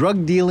that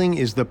drug dealing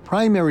is the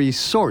primary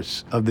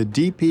source of the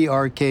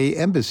DPRK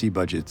embassy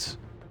budgets.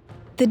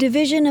 The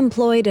division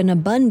employed an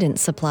abundant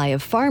supply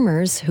of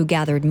farmers who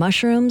gathered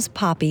mushrooms,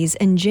 poppies,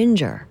 and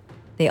ginger.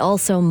 They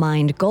also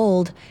mined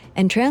gold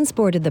and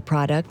transported the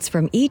products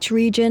from each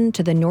region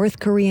to the North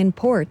Korean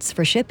ports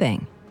for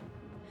shipping.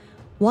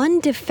 One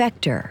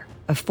defector,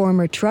 a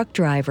former truck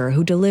driver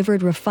who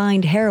delivered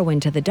refined heroin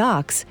to the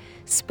docks,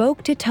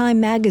 spoke to Time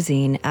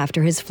magazine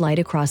after his flight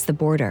across the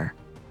border.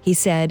 He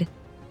said,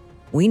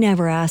 "We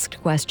never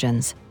asked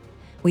questions.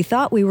 We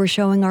thought we were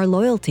showing our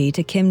loyalty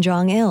to Kim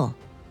Jong-il.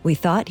 We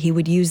thought he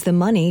would use the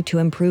money to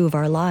improve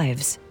our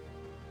lives."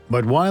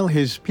 But while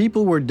his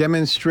people were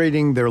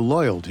demonstrating their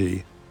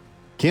loyalty,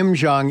 Kim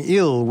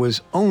Jong-il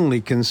was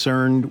only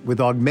concerned with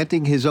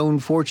augmenting his own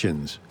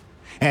fortunes,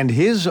 and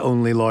his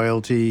only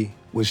loyalty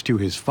was to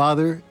his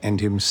father and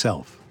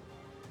himself.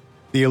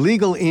 The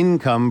illegal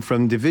income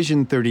from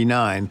Division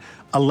 39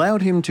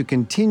 allowed him to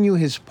continue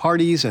his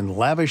parties and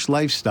lavish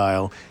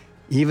lifestyle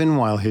even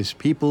while his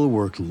people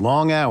worked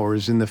long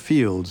hours in the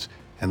fields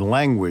and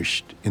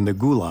languished in the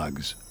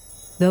gulags.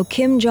 Though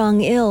Kim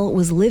Jong-il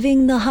was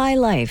living the high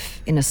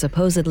life in a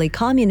supposedly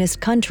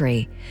communist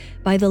country,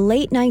 by the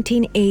late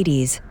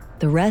 1980s,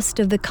 the rest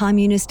of the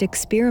communist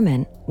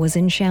experiment was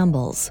in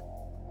shambles.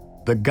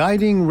 The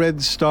guiding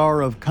red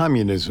star of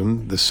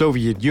communism, the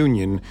Soviet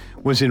Union,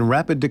 was in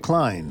rapid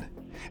decline.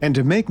 And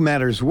to make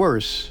matters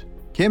worse,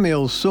 Kim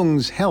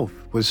Il-sung's health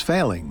was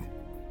failing.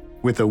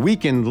 With a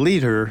weakened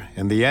leader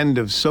and the end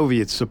of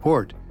Soviet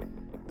support,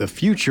 the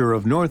future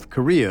of North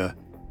Korea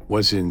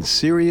was in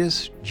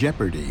serious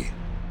jeopardy.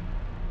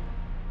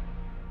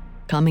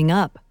 Coming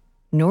up,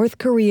 North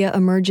Korea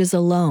emerges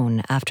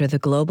alone after the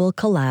global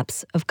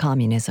collapse of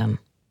communism.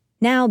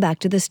 Now back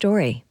to the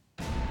story.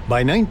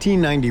 By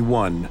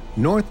 1991,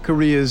 North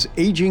Korea's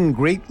aging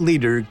great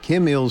leader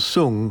Kim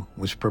Il-sung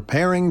was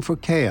preparing for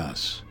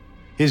chaos.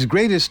 His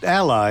greatest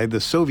ally,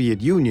 the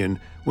Soviet Union,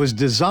 was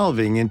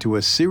dissolving into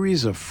a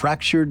series of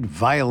fractured,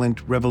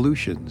 violent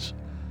revolutions.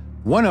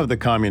 One of the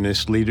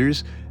communist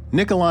leaders,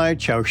 Nicolae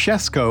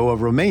Ceausescu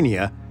of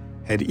Romania,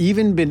 had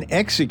even been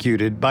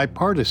executed by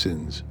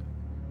partisans.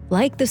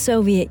 Like the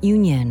Soviet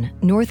Union,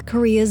 North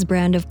Korea's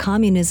brand of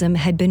communism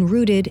had been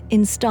rooted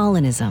in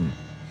Stalinism.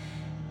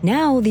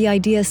 Now the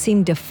idea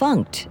seemed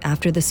defunct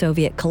after the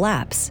Soviet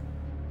collapse.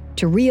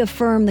 To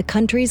reaffirm the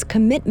country's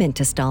commitment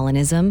to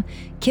Stalinism,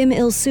 Kim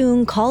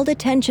Il-sung called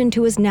attention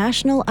to his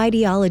national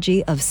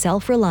ideology of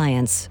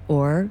self-reliance,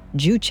 or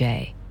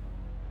juche.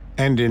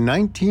 And in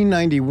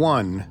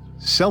 1991,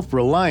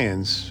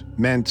 self-reliance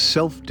meant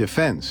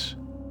self-defense.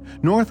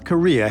 North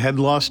Korea had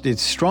lost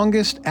its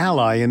strongest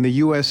ally in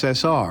the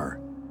USSR.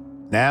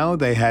 Now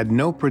they had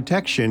no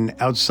protection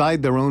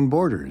outside their own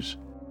borders.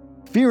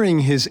 Fearing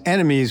his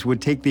enemies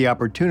would take the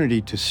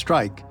opportunity to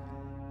strike,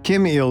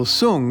 Kim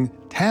Il-sung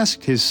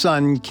tasked his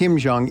son Kim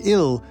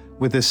Jong-il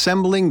with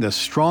assembling the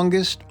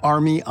strongest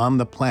army on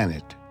the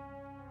planet.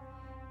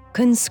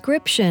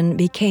 Conscription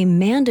became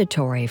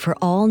mandatory for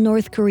all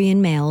North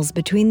Korean males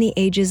between the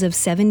ages of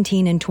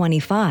 17 and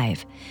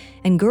 25,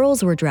 and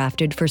girls were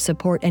drafted for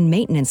support and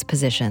maintenance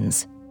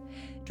positions.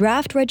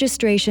 Draft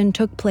registration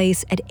took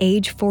place at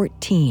age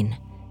 14,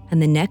 and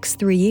the next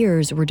 3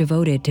 years were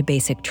devoted to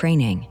basic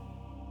training.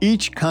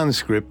 Each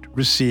conscript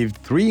received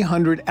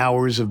 300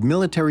 hours of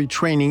military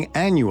training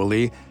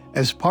annually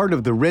as part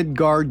of the Red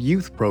Guard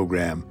youth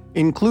program,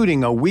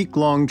 including a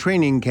week-long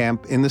training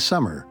camp in the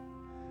summer.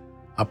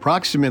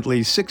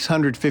 Approximately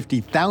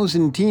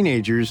 650,000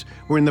 teenagers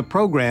were in the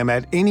program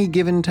at any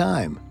given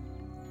time.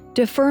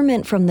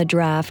 Deferment from the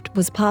draft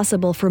was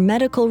possible for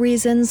medical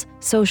reasons,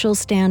 social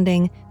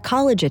standing,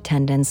 college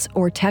attendance,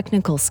 or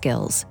technical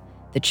skills.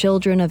 The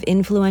children of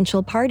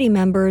influential party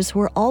members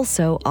were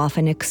also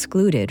often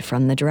excluded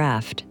from the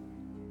draft.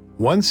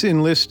 Once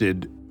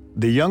enlisted,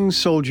 the young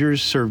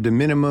soldiers served a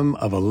minimum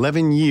of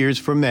 11 years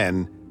for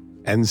men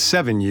and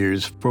 7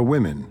 years for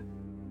women.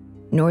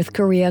 North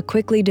Korea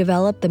quickly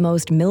developed the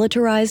most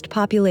militarized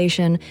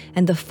population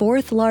and the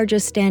fourth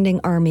largest standing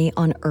army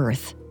on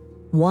Earth.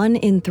 1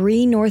 in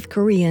 3 North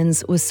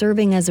Koreans was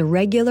serving as a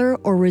regular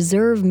or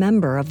reserve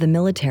member of the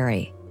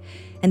military.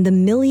 and the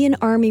 1 million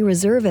Army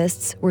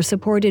reservists were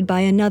supported by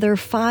another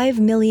 5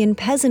 million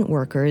peasant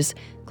workers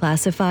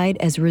classified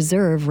as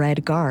Reserve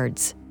Red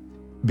Guards.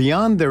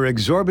 Beyond their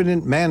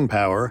exorbitant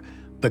manpower,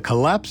 the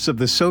collapse of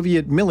the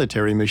Soviet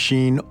military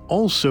machine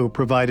also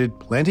provided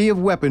plenty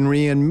of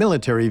weaponry and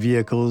military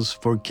vehicles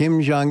for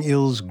Kim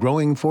Jong-il's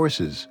growing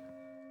forces.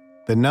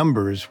 The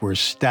numbers were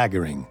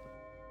staggering.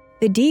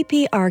 The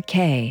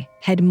DPRK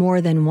had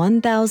more than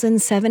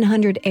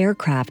 1,700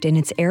 aircraft in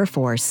its air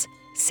force,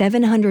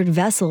 700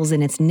 vessels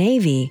in its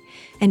navy,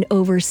 and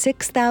over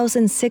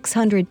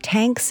 6,600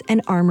 tanks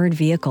and armored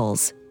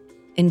vehicles.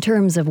 In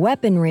terms of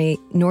weaponry,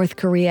 North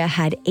Korea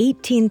had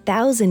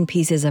 18,000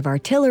 pieces of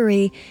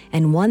artillery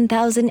and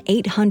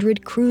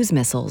 1,800 cruise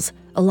missiles,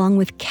 along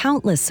with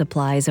countless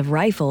supplies of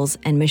rifles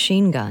and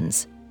machine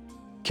guns.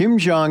 Kim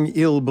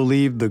Jong-il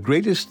believed the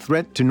greatest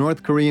threat to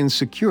North Korean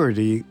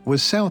security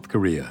was South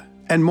Korea,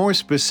 and more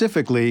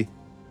specifically,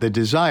 the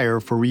desire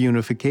for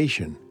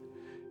reunification.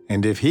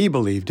 And if he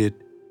believed it,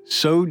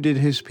 so did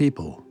his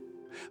people.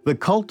 The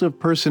cult of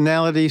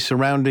personality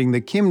surrounding the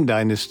Kim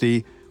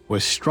dynasty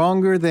was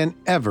stronger than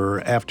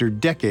ever after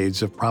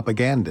decades of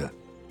propaganda.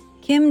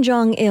 Kim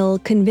Jong-il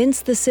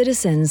convinced the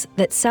citizens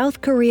that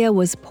South Korea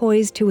was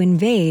poised to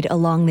invade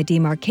along the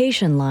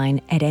demarcation line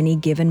at any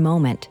given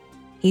moment.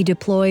 He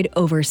deployed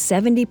over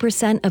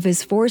 70% of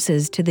his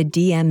forces to the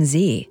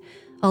DMZ,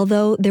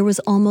 although there was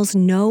almost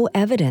no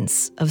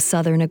evidence of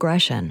Southern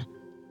aggression.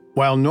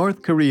 While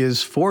North Korea's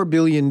 $4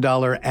 billion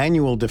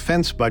annual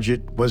defense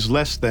budget was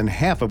less than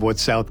half of what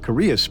South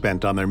Korea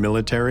spent on their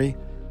military,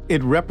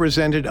 it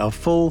represented a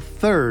full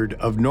third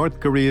of North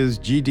Korea's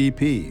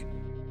GDP.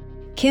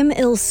 Kim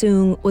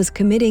Il-sung was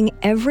committing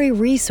every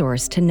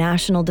resource to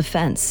national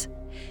defense,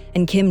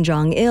 and Kim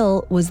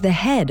Jong-il was the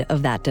head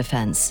of that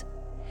defense.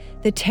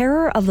 The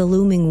terror of the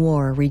looming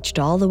war reached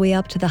all the way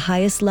up to the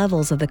highest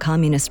levels of the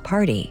Communist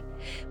Party,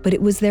 but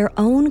it was their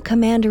own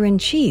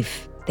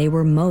commander-in-chief they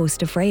were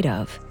most afraid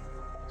of.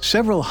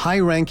 Several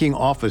high-ranking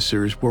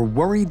officers were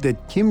worried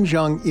that Kim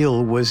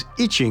Jong-il was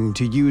itching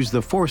to use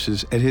the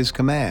forces at his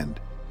command.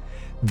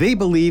 They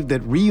believed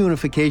that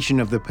reunification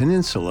of the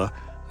peninsula,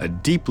 a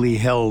deeply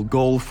held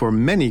goal for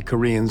many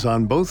Koreans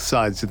on both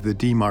sides of the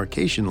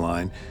demarcation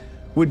line,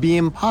 would be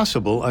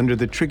impossible under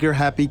the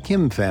trigger-happy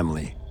Kim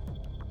family.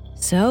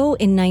 So,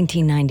 in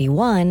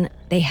 1991,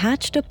 they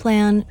hatched a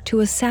plan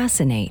to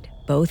assassinate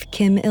both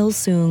Kim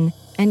Il-sung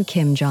and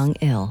Kim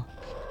Jong-il.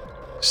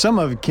 Some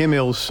of Kim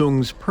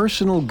Il-sung's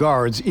personal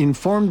guards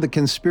informed the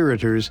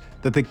conspirators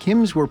that the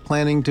Kims were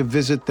planning to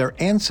visit their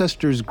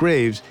ancestors'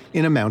 graves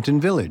in a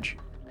mountain village.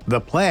 The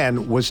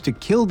plan was to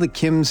kill the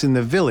Kims in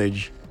the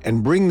village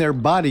and bring their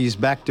bodies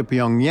back to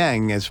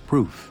Pyongyang as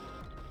proof.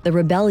 The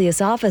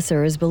rebellious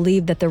officers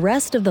believed that the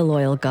rest of the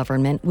loyal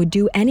government would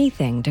do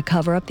anything to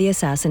cover up the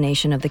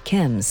assassination of the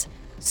Kims.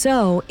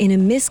 So, in a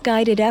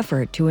misguided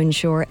effort to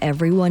ensure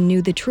everyone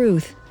knew the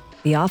truth,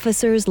 the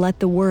officers let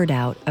the word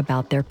out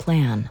about their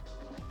plan.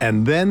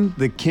 And then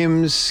the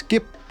Kims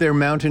skipped their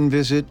mountain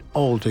visit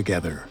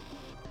altogether.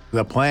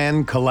 The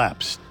plan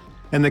collapsed,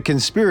 and the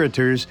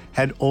conspirators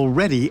had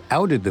already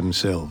outed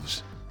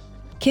themselves.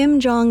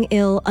 Kim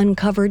Jong-il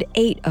uncovered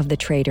 8 of the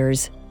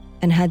traitors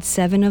and had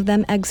 7 of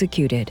them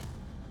executed.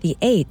 The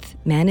 8th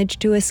managed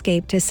to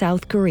escape to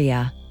South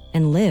Korea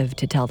and lived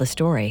to tell the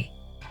story.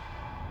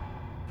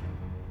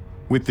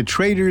 With the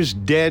traitors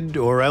dead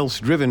or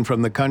else driven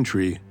from the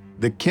country,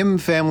 the Kim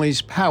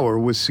family's power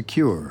was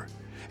secure,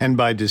 and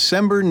by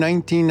December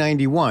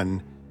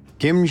 1991,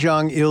 Kim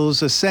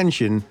Jong-il's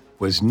ascension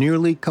was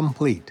nearly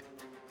complete.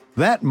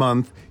 That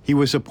month, he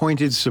was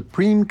appointed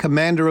Supreme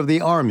Commander of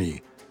the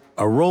Army,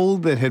 a role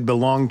that had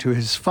belonged to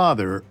his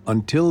father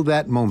until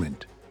that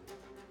moment.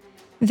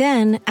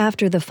 Then,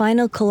 after the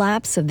final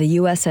collapse of the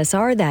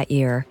USSR that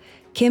year,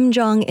 Kim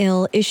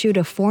Jong-il issued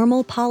a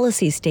formal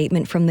policy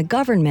statement from the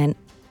government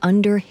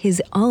under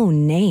his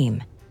own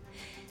name.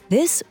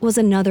 This was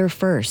another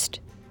first.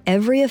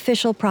 Every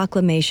official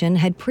proclamation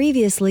had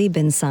previously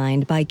been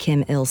signed by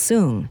Kim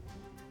Il-sung.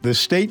 The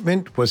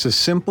statement was a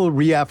simple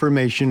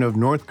reaffirmation of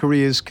North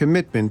Korea's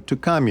commitment to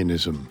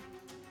communism.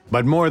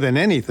 But more than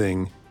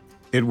anything,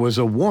 it was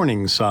a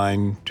warning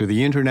sign to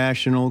the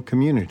international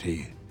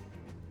community.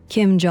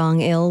 Kim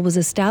Jong-il was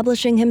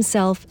establishing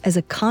himself as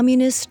a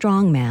communist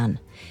strongman,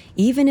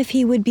 even if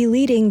he would be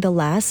leading the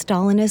last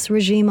Stalinist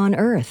regime on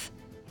Earth.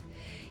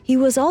 He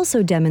was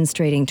also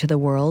demonstrating to the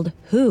world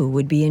who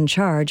would be in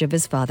charge of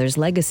his father's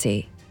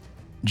legacy.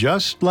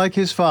 Just like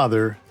his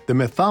father, the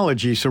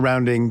mythology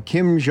surrounding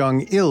Kim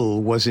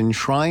Jong-il was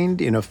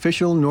enshrined in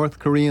official North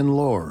Korean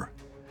lore.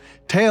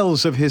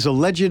 Tales of his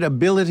alleged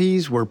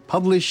abilities were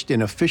published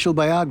in official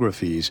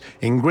biographies,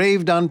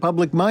 engraved on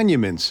public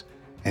monuments,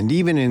 and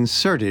even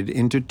inserted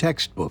into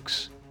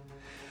textbooks.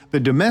 The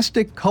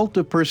domestic cult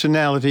of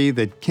personality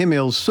that Kim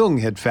Il-sung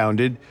had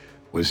founded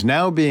was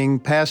now being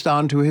passed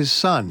on to his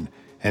son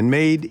and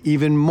made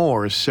even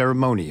more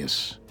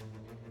ceremonious.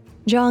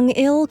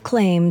 Jong-il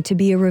claimed to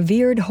be a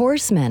revered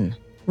horseman,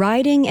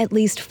 riding at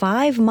least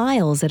 5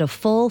 miles at a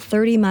full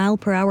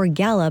 30-mile-per-hour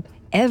gallop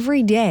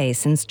every day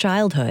since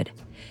childhood.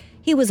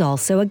 He was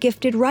also a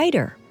gifted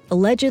writer,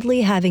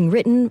 allegedly having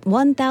written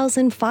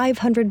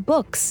 1,500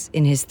 books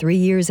in his 3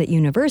 years at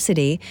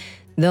university,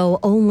 though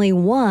only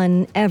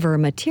one ever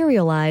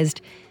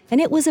materialized, and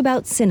it was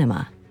about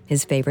cinema,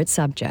 his favorite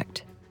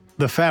subject.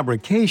 The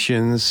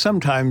fabrications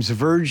sometimes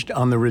verged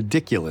on the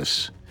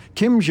ridiculous.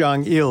 Kim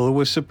Jong-il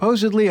was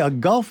supposedly a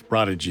golf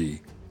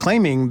prodigy,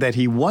 claiming that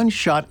he once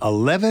shot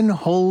 11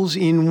 holes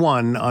in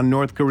one on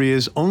North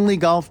Korea's only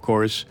golf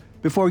course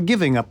before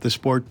giving up the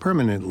sport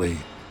permanently.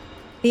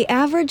 The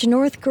average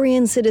North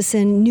Korean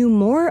citizen knew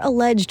more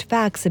alleged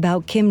facts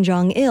about Kim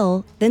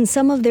Jong-il than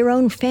some of their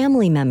own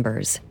family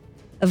members.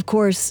 Of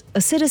course,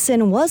 a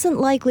citizen wasn't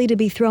likely to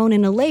be thrown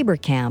in a labor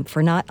camp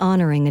for not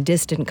honoring a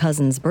distant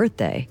cousin's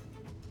birthday.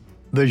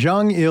 The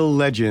Jong-il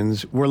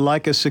legends were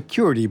like a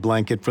security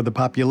blanket for the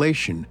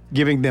population,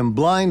 giving them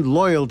blind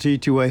loyalty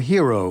to a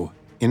hero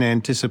in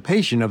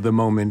anticipation of the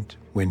moment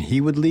when he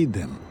would lead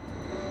them.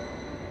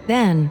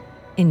 Then,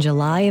 in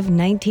July of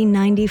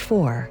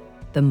 1994,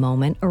 the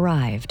moment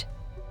arrived.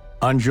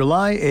 On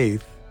July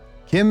 8th,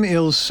 Kim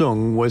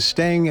Il-sung was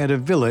staying at a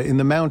villa in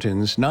the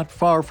mountains not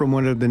far from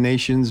one of the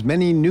nation's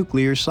many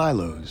nuclear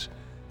silos.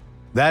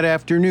 That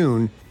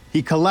afternoon,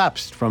 he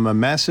collapsed from a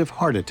massive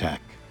heart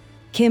attack.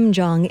 Kim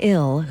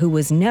Jong-il, who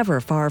was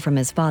never far from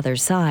his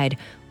father's side,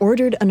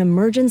 ordered an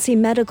emergency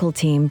medical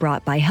team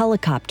brought by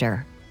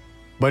helicopter.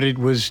 But it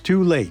was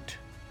too late.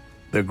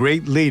 The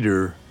great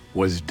leader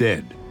was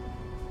dead.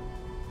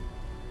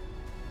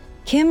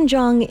 Kim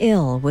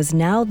Jong-il was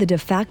now the de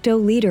facto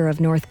leader of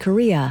North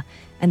Korea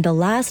and the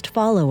last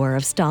follower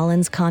of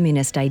Stalin's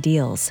communist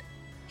ideals.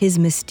 His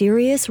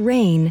mysterious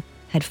reign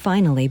had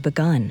finally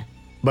begun.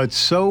 But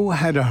so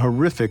had a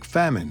horrific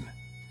famine.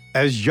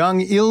 As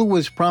Jong-il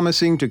was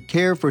promising to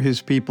care for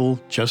his people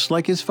just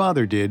like his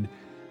father did,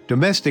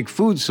 domestic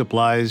food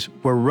supplies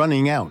were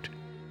running out,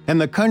 and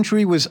the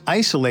country was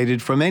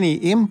isolated from any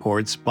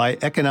imports by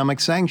economic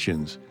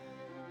sanctions.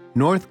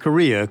 North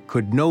Korea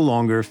could no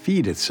longer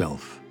feed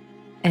itself.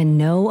 And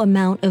no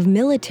amount of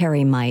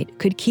military might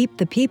could keep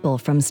the people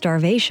from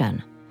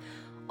starvation.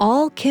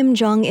 All Kim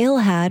Jong-il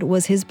had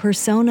was his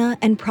persona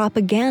and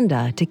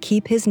propaganda to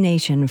keep his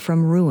nation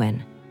from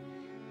ruin.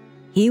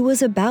 He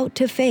was about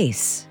to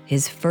face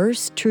his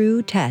first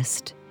true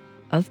test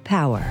of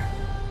power.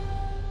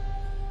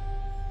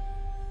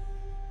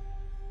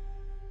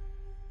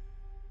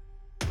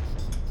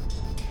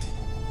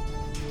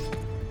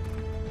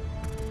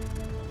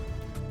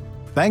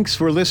 Thanks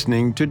for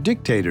listening to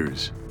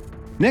Dictators.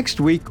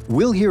 Next week,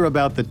 we'll hear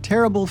about the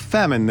terrible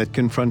famine that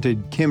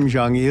confronted Kim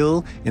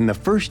Jong-il in the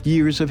first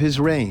years of his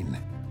reign.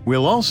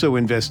 We'll also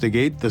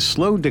investigate the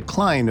slow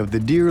decline of the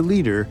dear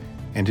leader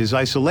and his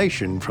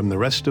isolation from the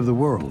rest of the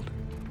world.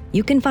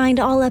 You can find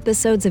all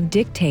episodes of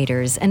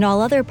Dictators and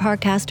all other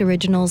Parcast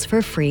originals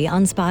for free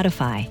on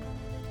Spotify.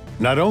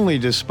 Not only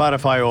does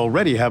Spotify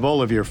already have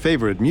all of your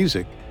favorite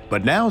music,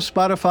 but now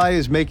Spotify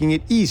is making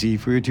it easy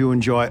for you to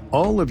enjoy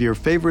all of your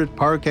favorite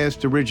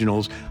Parcast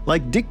originals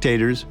like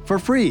Dictators for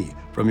free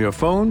from your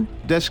phone,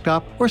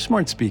 desktop, or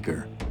smart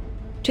speaker.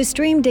 To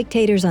stream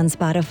Dictators on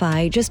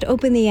Spotify, just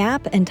open the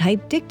app and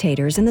type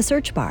Dictators in the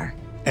search bar.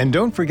 And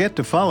don't forget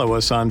to follow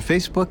us on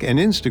Facebook and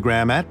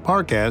Instagram at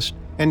Parcast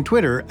and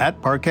Twitter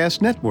at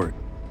Parcast Network.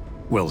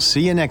 We'll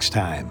see you next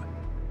time.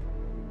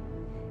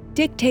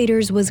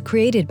 Dictators was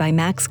created by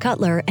Max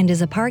Cutler and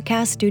is a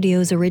Parcast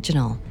Studios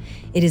original.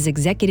 It is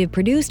executive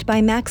produced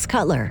by Max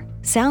Cutler,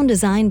 sound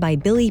design by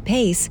Billy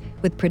Pace,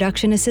 with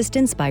production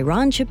assistance by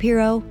Ron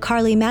Shapiro,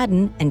 Carly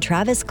Madden, and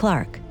Travis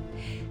Clark.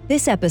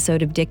 This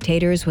episode of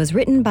Dictators was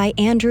written by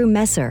Andrew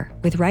Messer,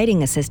 with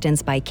writing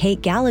assistance by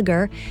Kate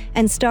Gallagher,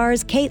 and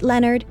stars Kate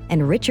Leonard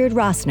and Richard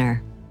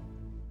Rossner.